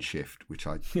Chicken Shift, which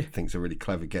I think is a really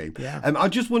clever game. Yeah. I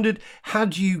just wondered,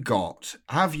 have you got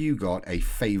a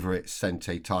favourite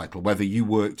Sente title, whether you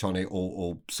worked on it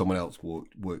or someone else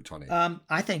worked on it?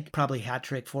 I think probably Hat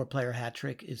Trick, 4-player Hat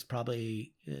Trick is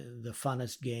probably the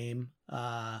funnest game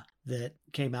that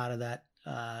came out of that.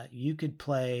 You could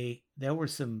play, there were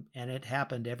some, and it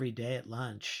happened every day at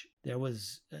lunch. There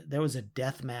was a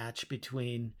death match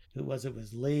between, who was it? It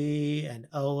was Lee and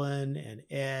Owen and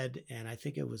Ed, and I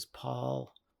think it was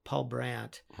Paul Paul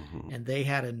Brandt, and they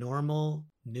had a normal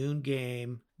noon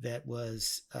game that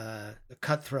was a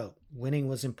cutthroat. Winning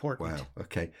was important. Wow.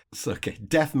 Okay. So,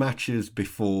 death matches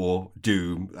before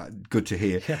Doom. Good to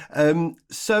hear. Yeah.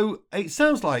 So it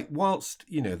sounds like, whilst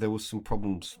there was some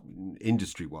problems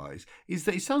industry wise, is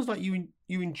that it sounds like you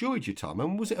enjoyed your time.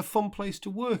 And was it a fun place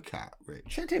to work at, Rich?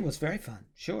 Shantae was very fun.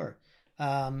 Sure.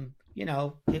 It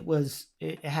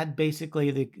had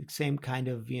basically the same kind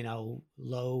of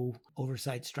low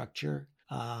oversight structure.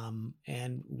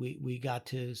 And we got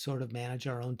to sort of manage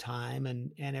our own time,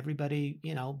 and everybody,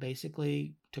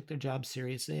 basically took their job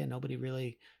seriously, and nobody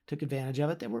really took advantage of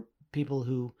it. There were people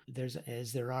who,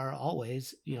 as there are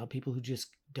always, people who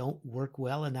just don't work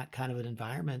well in that kind of an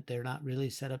environment. They're not really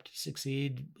set up to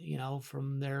succeed,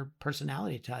 from their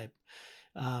personality type.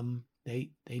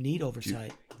 They need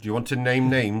oversight. Do you want to name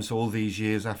names all these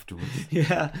years afterwards?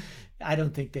 Yeah, I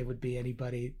don't think they would be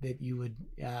anybody that you would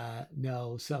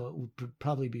know. So it would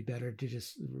probably be better to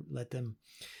just let them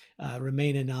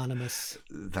remain anonymous.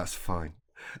 That's fine.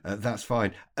 That's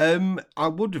fine. I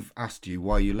would have asked you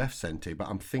why you left Sente, but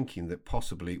I'm thinking that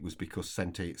possibly it was because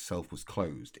Sente itself was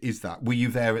closed. Were you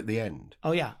there at the end?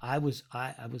 Oh yeah, I was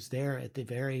there at the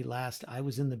very last. I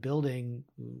was in the building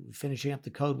finishing up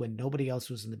the code when nobody else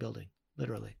was in the building,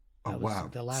 literally. That was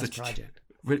the last project.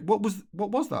 What was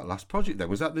that last project then?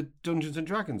 Was that the Dungeons and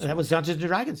Dragons? That was Dungeons and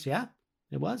Dragons, yeah.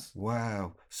 It was.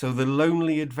 Wow. So the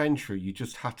lonely adventurer, you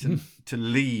just had to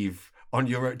leave on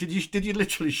your own. Did you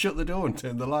literally shut the door and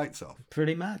turn the lights off?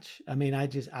 Pretty much. I mean,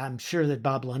 I'm sure that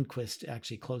Bob Lundquist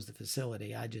actually closed the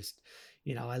facility. I just,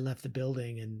 I left the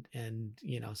building and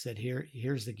said,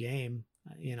 here's the game,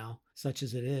 such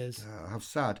as it is. Oh, how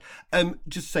sad.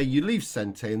 Just say you leave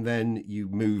Sente and then you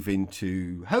move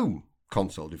into home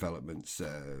console developments,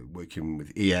 working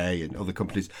with EA and other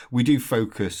companies. We do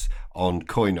focus on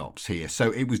CoinOps here.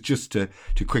 So it was just to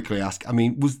quickly ask, I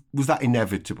mean, was that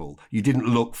inevitable? You didn't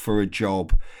look for a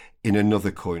job in another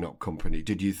CoinOp company.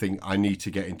 Did you think, I need to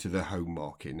get into the home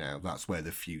market now? That's where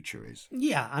the future is.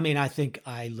 Yeah. I mean, I think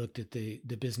I looked at the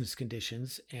business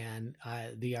conditions, and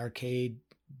the arcade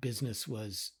business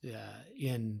was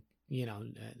in,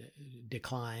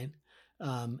 decline.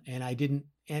 And I didn't,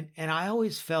 and I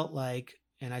always felt like,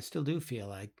 and I still do feel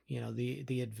like,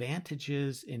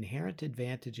 the inherent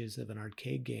advantages of an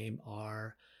arcade game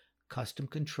are custom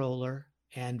controller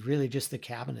and really just the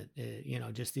cabinet,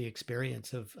 just the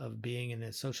experience of being in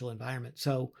a social environment.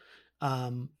 So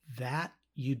that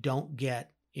you don't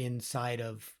get inside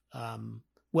of,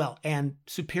 and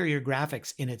superior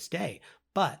graphics in its day.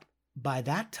 But by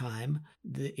that time,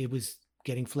 it was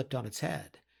getting flipped on its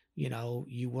head.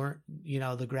 You weren't,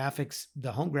 the graphics,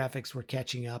 the home graphics were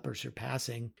catching up or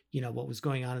surpassing, what was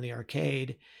going on in the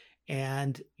arcade,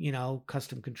 and,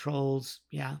 custom controls.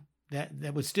 Yeah,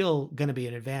 that was still going to be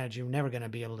an advantage. You're never going to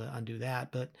be able to undo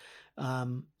that. But,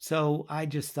 so I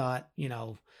just thought,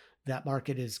 that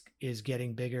market is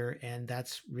getting bigger, and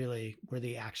that's really where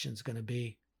the action's going to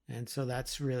be. And so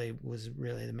was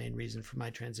really the main reason for my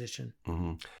transition.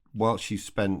 Mm-hmm. Whilst you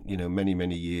spent, many,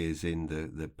 many years in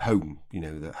the home,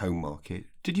 the home market,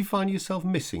 did you find yourself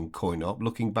missing CoinOp,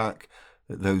 looking back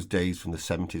at those days from the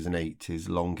 70s and 80s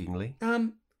longingly?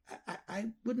 I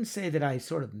wouldn't say that I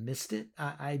sort of missed it.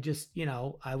 I just,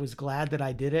 I was glad that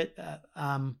I did it.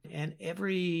 And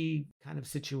every kind of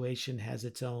situation has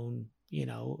its own,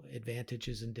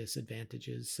 advantages and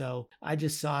disadvantages. So I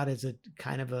just saw it as a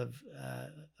kind of a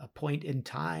point in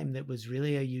time that was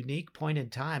really a unique point in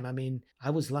time. I mean, I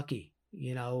was lucky,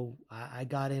 I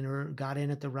got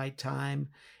in at the right time,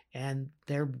 and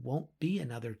there won't be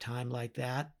another time like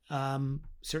that.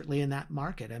 Certainly in that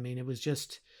market. I mean, it was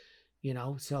just,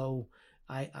 so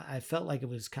I felt like it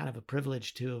was kind of a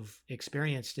privilege to have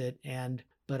experienced it.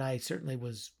 But I certainly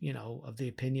was, of the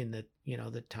opinion that,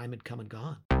 that time had come and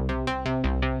gone.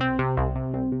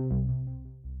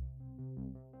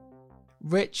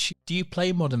 Rich, do you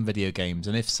play modern video games?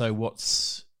 And if so,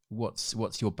 what's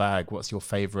your bag? What's your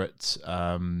favorite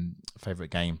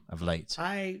game of late?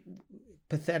 I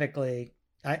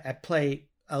play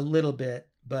a little bit,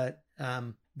 but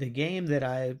the game that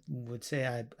I would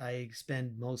say I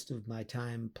spend most of my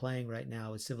time playing right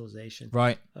now is Civilization,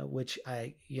 right? Which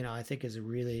I think is a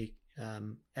really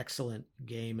excellent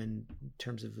game in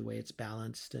terms of the way it's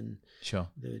balanced and sure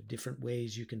the different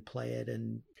ways you can play it,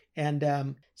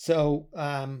 so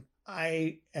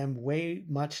I am way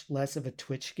much less of a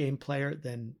Twitch game player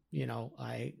than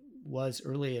I was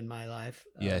early in my life.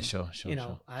 Sure.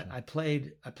 I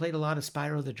played a lot of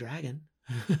Spyro the Dragon.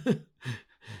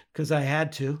 Because I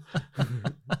had to.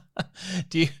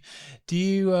 Do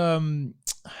you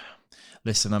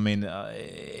Listen, I mean,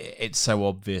 it's so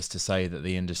obvious to say that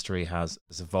the industry has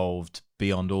evolved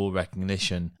beyond all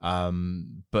recognition.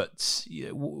 But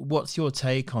what's your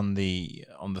take on the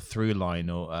through line,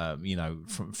 or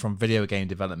from video game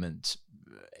development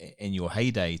in your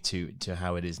heyday to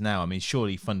how it is now? I mean,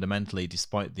 surely fundamentally,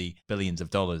 despite the billions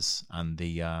of dollars and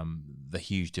the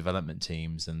huge development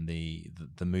teams and the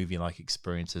movie-like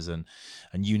experiences and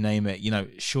you name it,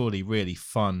 surely really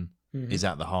fun is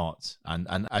at the heart,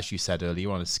 and as you said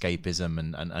earlier on, escapism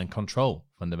and control,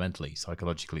 fundamentally,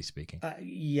 psychologically speaking.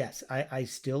 Yes, I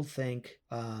still think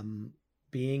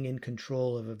being in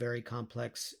control of a very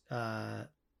complex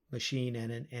machine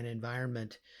and an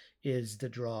environment is the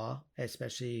draw,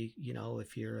 especially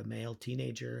if you're a male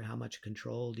teenager. How much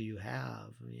control do you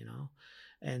have?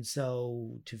 And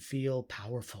so to feel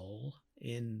powerful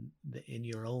in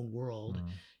your own world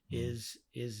is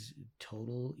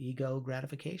total ego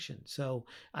gratification. So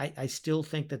I still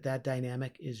think that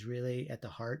dynamic is really at the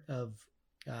heart of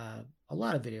a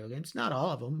lot of video games. Not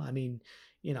all of them. I mean,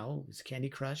 is Candy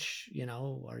Crush,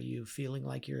 are you feeling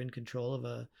like you're in control of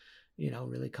a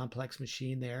really complex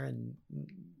machine there and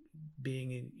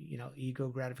being ego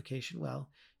gratification? Well,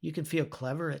 you can feel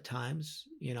clever at times,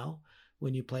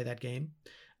 when you play that game,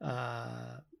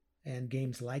 and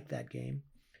games like that game.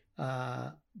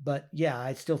 But yeah,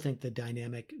 I still think the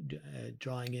dynamic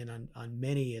drawing in on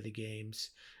many of the games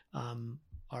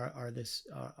are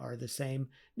the same.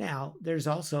 Now, there's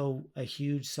also a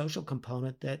huge social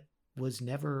component that was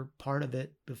never part of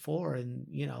it before, and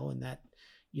and that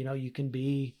you can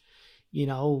be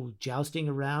jousting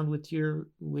around with your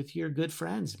good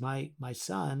friends. My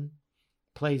son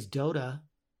plays Dota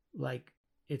like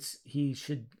he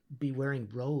should be wearing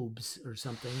robes or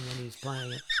something when he's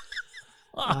playing it.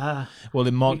 Well,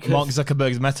 in Mark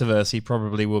Zuckerberg's metaverse, he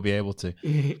probably will be able to.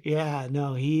 Yeah,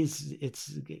 no,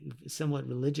 it's somewhat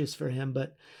religious for him,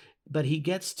 but he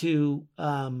gets to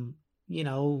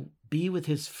be with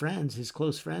his friends, his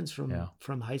close friends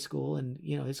from high school, and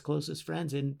his closest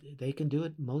friends, and they can do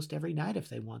it most every night if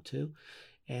they want to,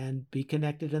 and be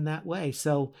connected in that way.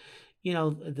 So,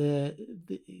 the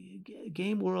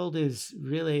game world is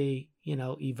really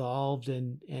evolved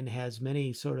and has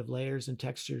many sort of layers and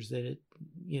textures that it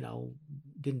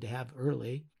didn't have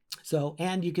early. So,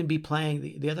 and you can be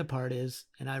playing, the other part is,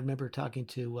 and I remember talking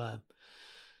to I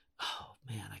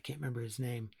can't remember his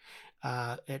name.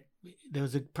 There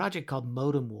was a project called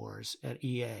Modem Wars at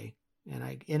EA, and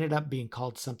I ended up being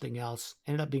called something else.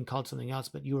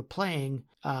 But you were playing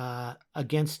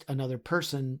against another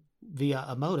person via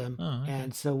a modem. Oh, okay.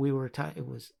 And so we were it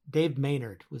was Dave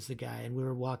Maynard was the guy, and we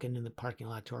were walking in the parking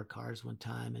lot to our cars one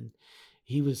time, and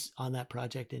he was on that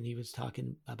project, and he was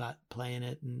talking about playing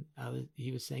it, and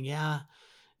he was saying, yeah,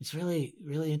 it's really,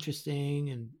 really interesting,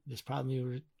 and this problem we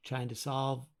were trying to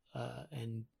solve,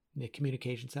 and the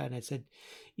communication side. And I said,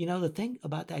 the thing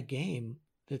about that game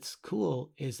that's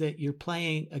cool is that you're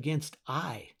playing against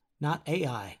not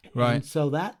AI. Right. And so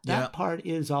that part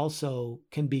is also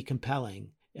can be compelling,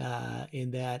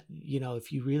 in that,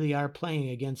 if you really are playing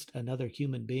against another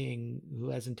human being who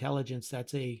has intelligence,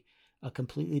 that's a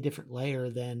completely different layer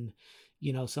than,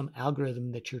 some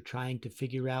algorithm that you're trying to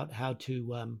figure out how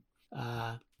to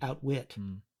outwit.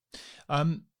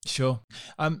 Sure.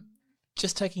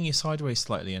 Just taking you sideways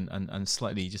slightly and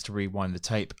slightly just to rewind the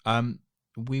tape.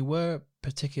 We were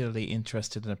particularly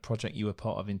interested in a project you were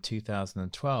part of in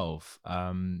 2012.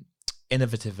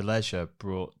 Innovative Leisure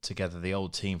brought together the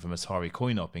old team from Atari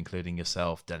Coin-Op, including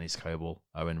yourself, Dennis Coble,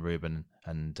 Owen Rubin,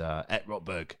 and Ed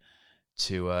Rotberg,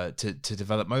 to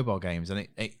develop mobile games. And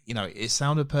it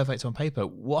sounded perfect on paper.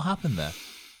 What happened there?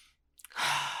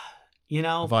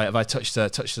 Have I touched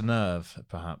a nerve,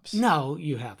 perhaps? No,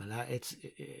 you haven't.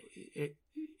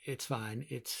 It's fine.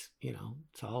 It's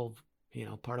it's all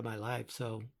part of my life,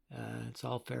 so it's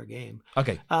all fair game.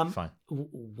 Okay, fine.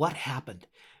 What happened?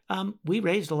 We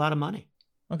raised a lot of money,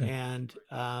 okay, and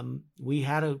we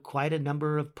had quite a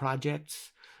number of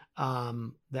projects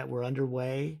that were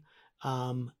underway,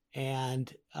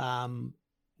 and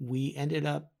we ended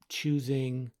up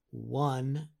choosing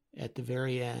one at the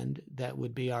very end that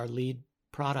would be our lead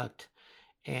product.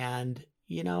 And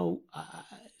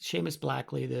Seamus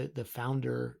Blackley, the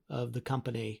founder of the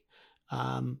company,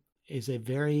 is a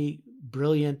very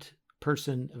brilliant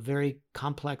person, a very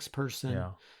complex person.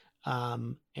 Yeah.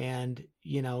 And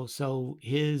so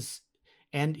he's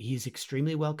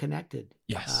extremely well connected.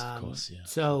 Yes, of course. Yeah.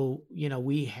 So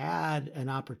we had an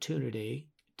opportunity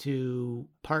to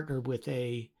partner with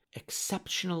a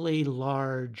exceptionally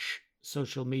large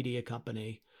social media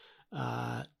company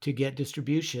to get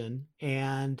distribution,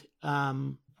 and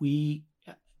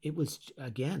it was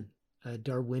again a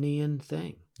Darwinian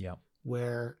thing. Yeah.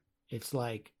 Where it's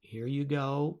like, here you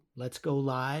go, let's go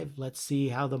live, let's see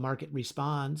how the market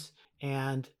responds.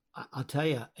 And I'll tell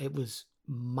you, it was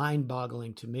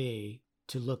mind-boggling to me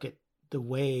to look at the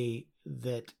way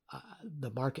that the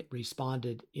market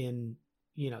responded in,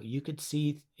 you could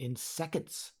see in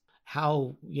seconds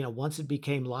how, once it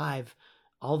became live,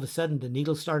 all of a sudden the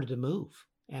needle started to move.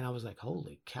 And I was like,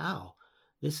 holy cow,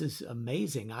 this is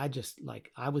amazing. I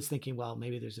was thinking, well,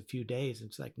 maybe there's a few days.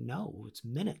 It's like, no, it's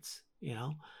minutes,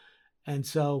 And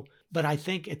so, but I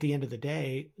think at the end of the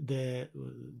day,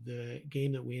 the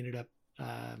game that we ended up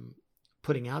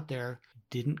putting out there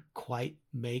didn't quite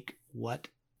make what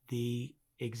the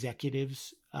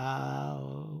executives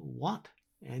want.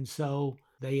 And so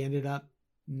they ended up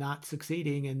not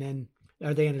succeeding,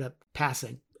 or they ended up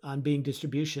passing on being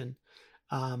distribution.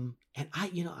 And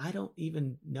I don't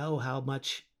even know how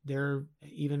much they're,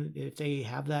 even if they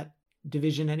have that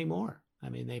division anymore. I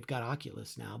mean, they've got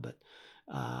Oculus now, but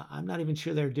I'm not even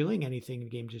sure they're doing anything in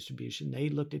game distribution. They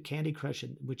looked at Candy Crush,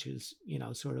 which is,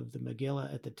 sort of the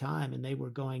Megillah at the time, and they were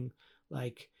going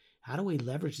like, how do we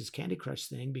leverage this Candy Crush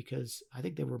thing? Because I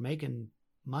think they were making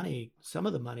money, some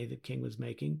of the money that King was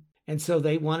making. And so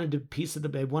they wanted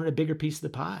they wanted a bigger piece of the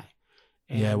pie.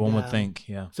 And, yeah, one would think,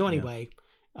 yeah. So anyway,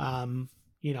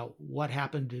 what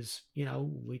happened is,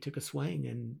 we took a swing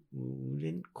and we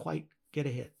didn't quite get a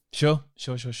hit. Sure.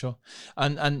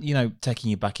 And taking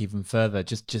you back even further,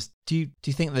 just do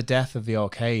you think the death of the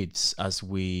arcades as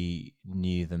we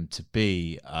knew them to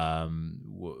be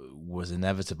was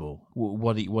inevitable?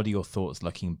 What are your thoughts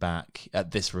looking back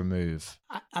at this remove?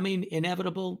 I mean,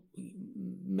 inevitable,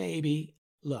 maybe.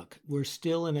 Look, we're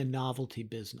still in a novelty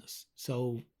business.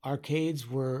 So arcades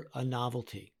were a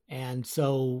novelty. And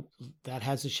so that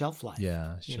has a shelf life.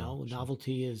 Yeah, sure,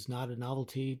 novelty is not a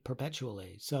novelty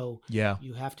perpetually. So yeah,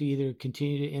 you have to either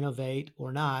continue to innovate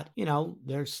or not.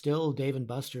 There's still Dave &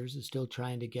 Buster's is still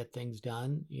trying to get things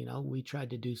done. We tried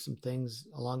to do some things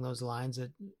along those lines at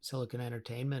Silicon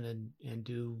Entertainment and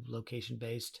do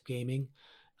location-based gaming.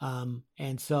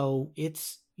 And so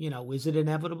it's, is it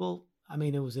inevitable? I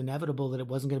mean, it was inevitable that it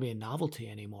wasn't going to be a novelty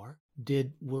anymore.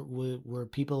 Were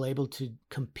people able to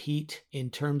compete in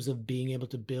terms of being able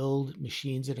to build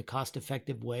machines in a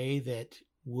cost-effective way that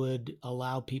would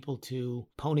allow people to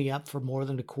pony up for more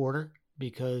than a quarter?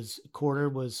 Because a quarter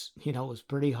was, it was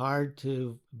pretty hard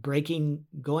to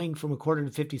going from a quarter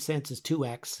to 50 cents is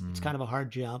 2x. It's kind of a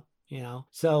hard jump,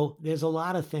 So there's a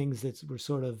lot of things that were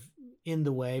sort of in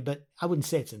the way, but I wouldn't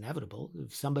say it's inevitable.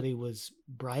 If somebody was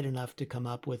bright enough to come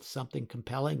up with something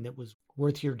compelling that was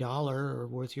worth your $1 or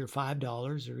worth your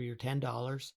 $5 or your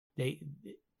 $10,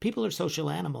 people are social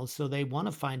animals, so they want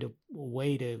to find a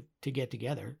way to get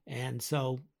together. And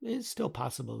so it's still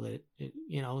possible that it,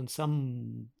 in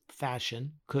some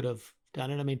fashion could have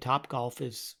done it. I mean, Topgolf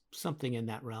is something in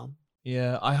that realm.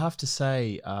 Yeah, I have to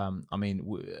say,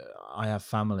 I have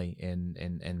family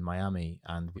in Miami,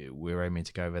 and we're aiming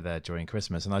to go over there during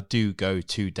Christmas. And I do go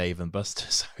to Dave &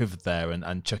 Buster's over there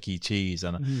and Chuck E. Cheese,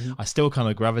 and I still kind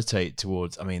of gravitate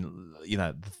towards. I mean,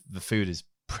 the food is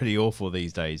pretty awful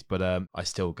these days, but I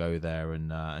still go there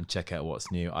and check out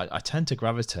what's new. I tend to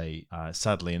gravitate,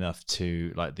 sadly enough,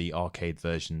 to like the arcade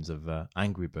versions of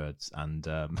Angry Birds and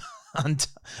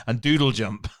Doodle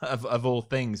Jump of all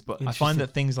things. But I find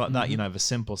that things like that, the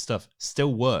simple stuff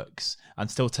still works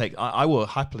and still take. I will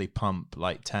happily pump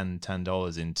like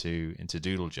 $10 into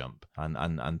Doodle Jump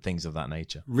and things of that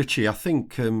nature. Richie, I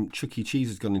think Chuck E. Cheese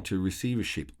has gone into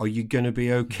receivership. Are you going to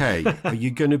be okay? Are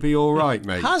you going to be all right,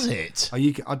 mate? Has it? Are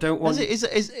you? I don't want. Is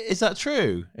that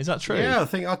true? Is that true? Yeah, I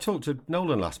think I talked to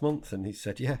Nolan last month, and he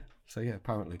said, yeah. So yeah,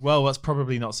 apparently. Well, that's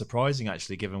probably not surprising,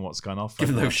 actually, given what's gone off.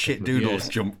 Given those shit Doodles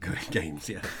jump games,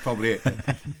 yeah, probably it.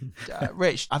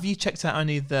 Rich, have you checked out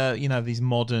any of the these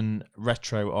modern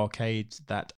retro arcades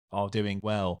that are doing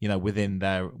well, within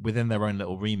their own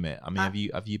little remit? I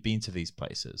mean, have you been to these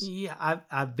places? Yeah,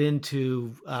 I've been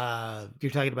to.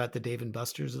 You're talking about the Dave &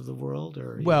 Buster's of the world,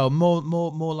 or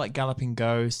more like Galloping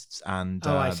Ghosts and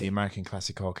the American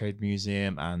Classic Arcade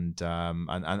Museum and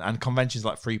conventions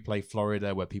like Free Play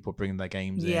Florida, where people bring their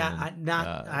games in. Yeah,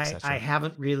 I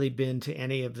haven't really been to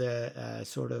any of the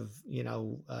sort of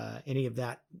any of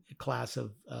that class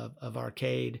of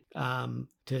arcade.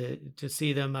 To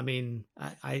see them, I mean,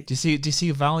 I do you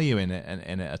see value in it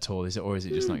at all? Is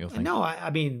it just not your thing? No, I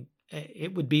mean,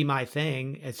 it would be my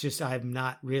thing. It's just I'm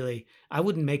not really. I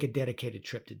wouldn't make a dedicated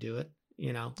trip to do it,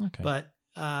 Okay. But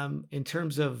in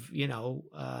terms of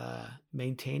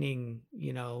maintaining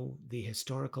the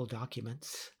historical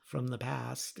documents from the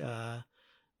past, I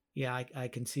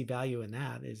can see value in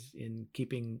that, is in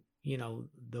keeping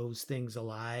those things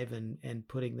alive and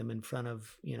putting them in front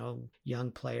of,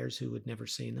 young players who had never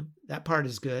seen them. That part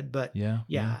is good, but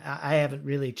I haven't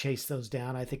really chased those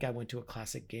down. I think I went to a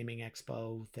Classic Gaming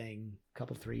Expo thing a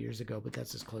couple, 3 years ago, but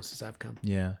that's as close as I've come.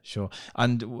 Yeah, sure.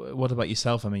 And what about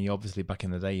yourself? I mean, you obviously back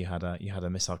in the day you had a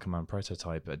Missile Command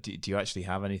prototype, but do you actually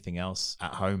have anything else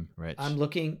at home, Rich? I'm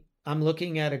looking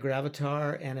at a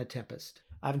Gravatar and a Tempest.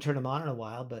 I haven't turned them on in a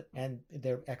while, and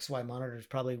their XY monitors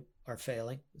probably are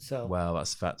failing. So well,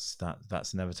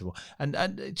 that's inevitable.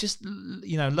 And just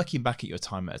looking back at your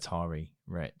time at Atari,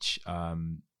 Rich,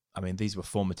 I mean, these were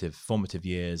formative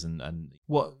years, and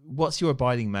what's your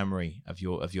abiding memory of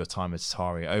your time at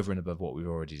Atari over and above what we've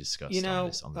already discussed on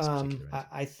this particular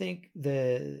I think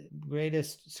the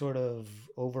greatest sort of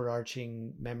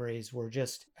overarching memories were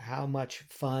just how much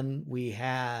fun we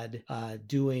had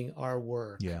doing our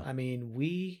work. Yeah. I mean,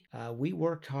 we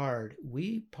worked hard,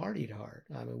 we partied hard.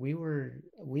 I mean,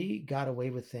 we got away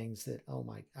with things that,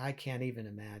 I can't even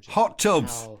imagine. Hot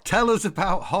tubs. Tell us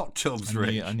about hot tubs,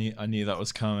 Rich. I knew that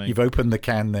was coming. You've opened the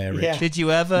can there, Rich. Yeah. Did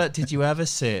you ever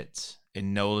sit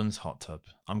in Nolan's hot tub?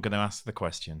 I'm going to ask the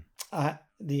question.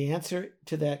 The answer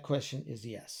to that question is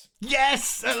yes.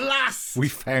 Yes, at last. We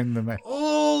found them.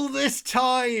 All this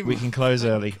time. We can close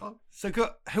early. So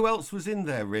who else was in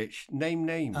there, Rich? Name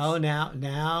names. Oh,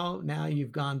 now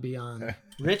you've gone beyond.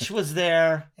 Rich was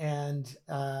there, and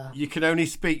you can only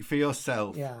speak for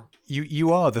yourself. Yeah.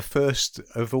 You are the first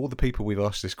of all the people we've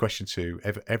asked this question to.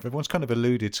 Everyone's kind of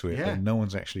alluded to it, but no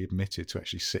one's actually admitted to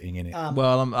actually sitting in it.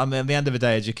 Well, at the end of the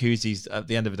day, a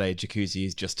jacuzzi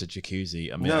is just a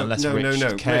jacuzzi. I mean, unless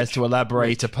Rich cares to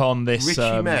elaborate upon this.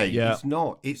 Richie May, it's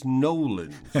not. It's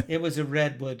Nolan's. It was a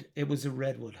redwood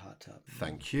hot tub.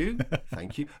 Thank you.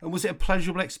 And was it a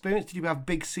pleasurable experience? Did you have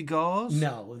big cigars?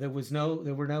 No, there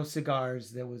were no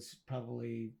cigars. There was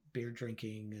probably beer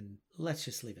drinking, and let's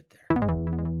just leave it there.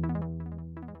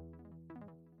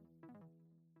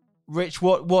 Rich,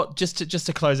 what just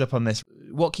to close up on this,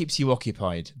 what keeps you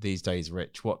occupied these days,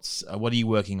 Rich? What are you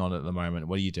working on at the moment?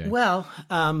 What are you doing? Well,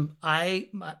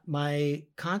 my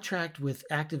contract with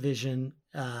Activision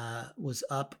was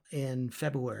up in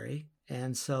February.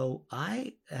 And so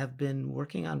I have been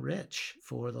working on Rich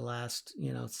for the last,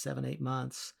 7-8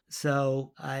 months.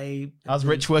 So how's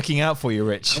Rich working out for you,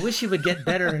 Rich? I wish he would get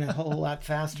better and a whole lot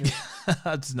faster.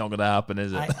 That's not going to happen,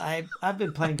 is it? I've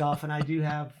been playing golf, and I do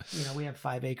have, we have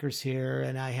 5 acres here,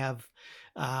 and I have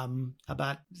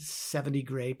about 70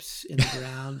 grapes in the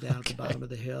ground down at the bottom of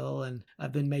the hill, and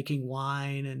I've been making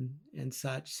wine and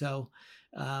such. So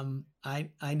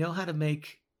I know how to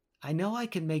make. I know I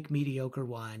can make mediocre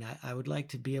wine. I would like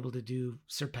to be able to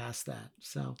surpass that.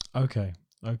 So okay,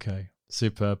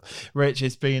 superb, Rich.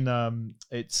 It's been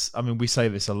we say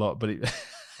this a lot, but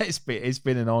it's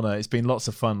been an honor. It's been lots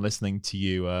of fun listening to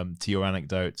you, to your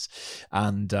anecdotes,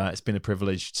 and it's been a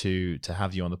privilege to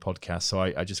have you on the podcast. So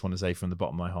I just want to say from the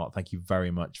bottom of my heart, thank you very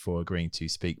much for agreeing to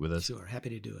speak with us. Sure, happy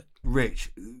to do it.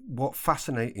 Rich, what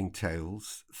fascinating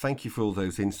tales. Thank you for all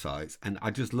those insights. And I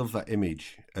just love that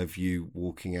image of you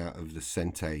walking out of the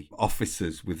Sente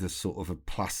offices with a sort of a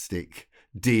plastic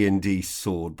D&D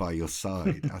sword by your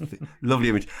side. I think lovely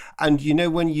image. And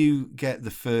when you get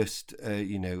the first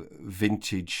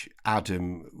vintage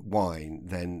Adam wine,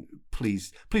 then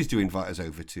please do invite us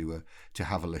over to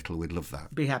have a little. We'd love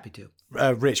that. Be happy to.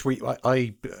 Rich,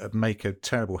 I make a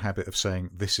terrible habit of saying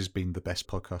this has been the best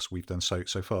podcast we've done so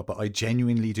far, but I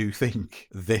genuinely do think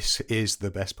this is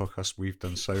the best podcast we've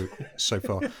done so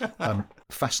far.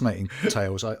 Fascinating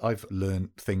tales. I've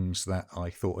learned things that I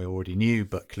thought I already knew,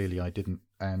 but clearly I didn't.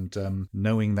 And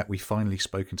knowing that we've finally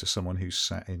spoken to someone who's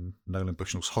sat in Nolan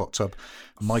Bushnell's hot tub,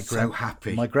 so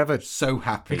happy. So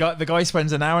happy. The guy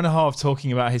spends an hour and a half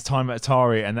talking about his time at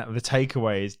Atari, and the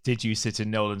takeaway is, did you sit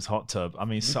in Nolan's hot tub? I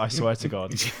mean, I swear to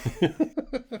God.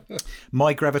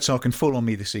 My Gravatar can fall on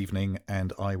me this evening,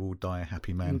 and I will die a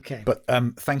happy man. Okay. But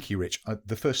thank you, Rich.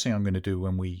 The first thing I'm going to do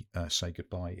when we say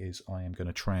goodbye is I am going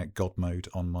to try out God mode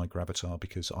on my Gravatar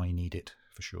because I need it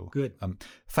for sure. Good.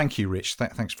 Thank you, Rich.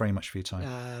 Thanks very much for your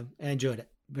time. I enjoyed it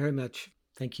very much.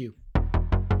 Thank you.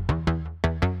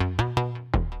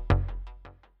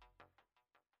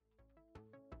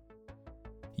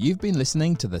 You've been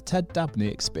listening to the Ted Dabney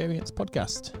Experience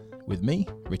podcast with me,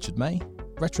 Richard May,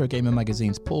 Retro Gamer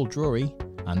Magazine's Paul Drury,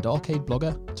 and arcade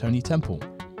blogger Tony Temple.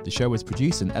 The show was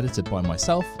produced and edited by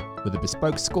myself, with a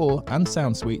bespoke score and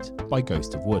sound suite by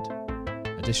Ghost of Wood.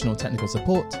 Additional technical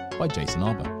support by Jason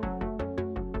Arbour.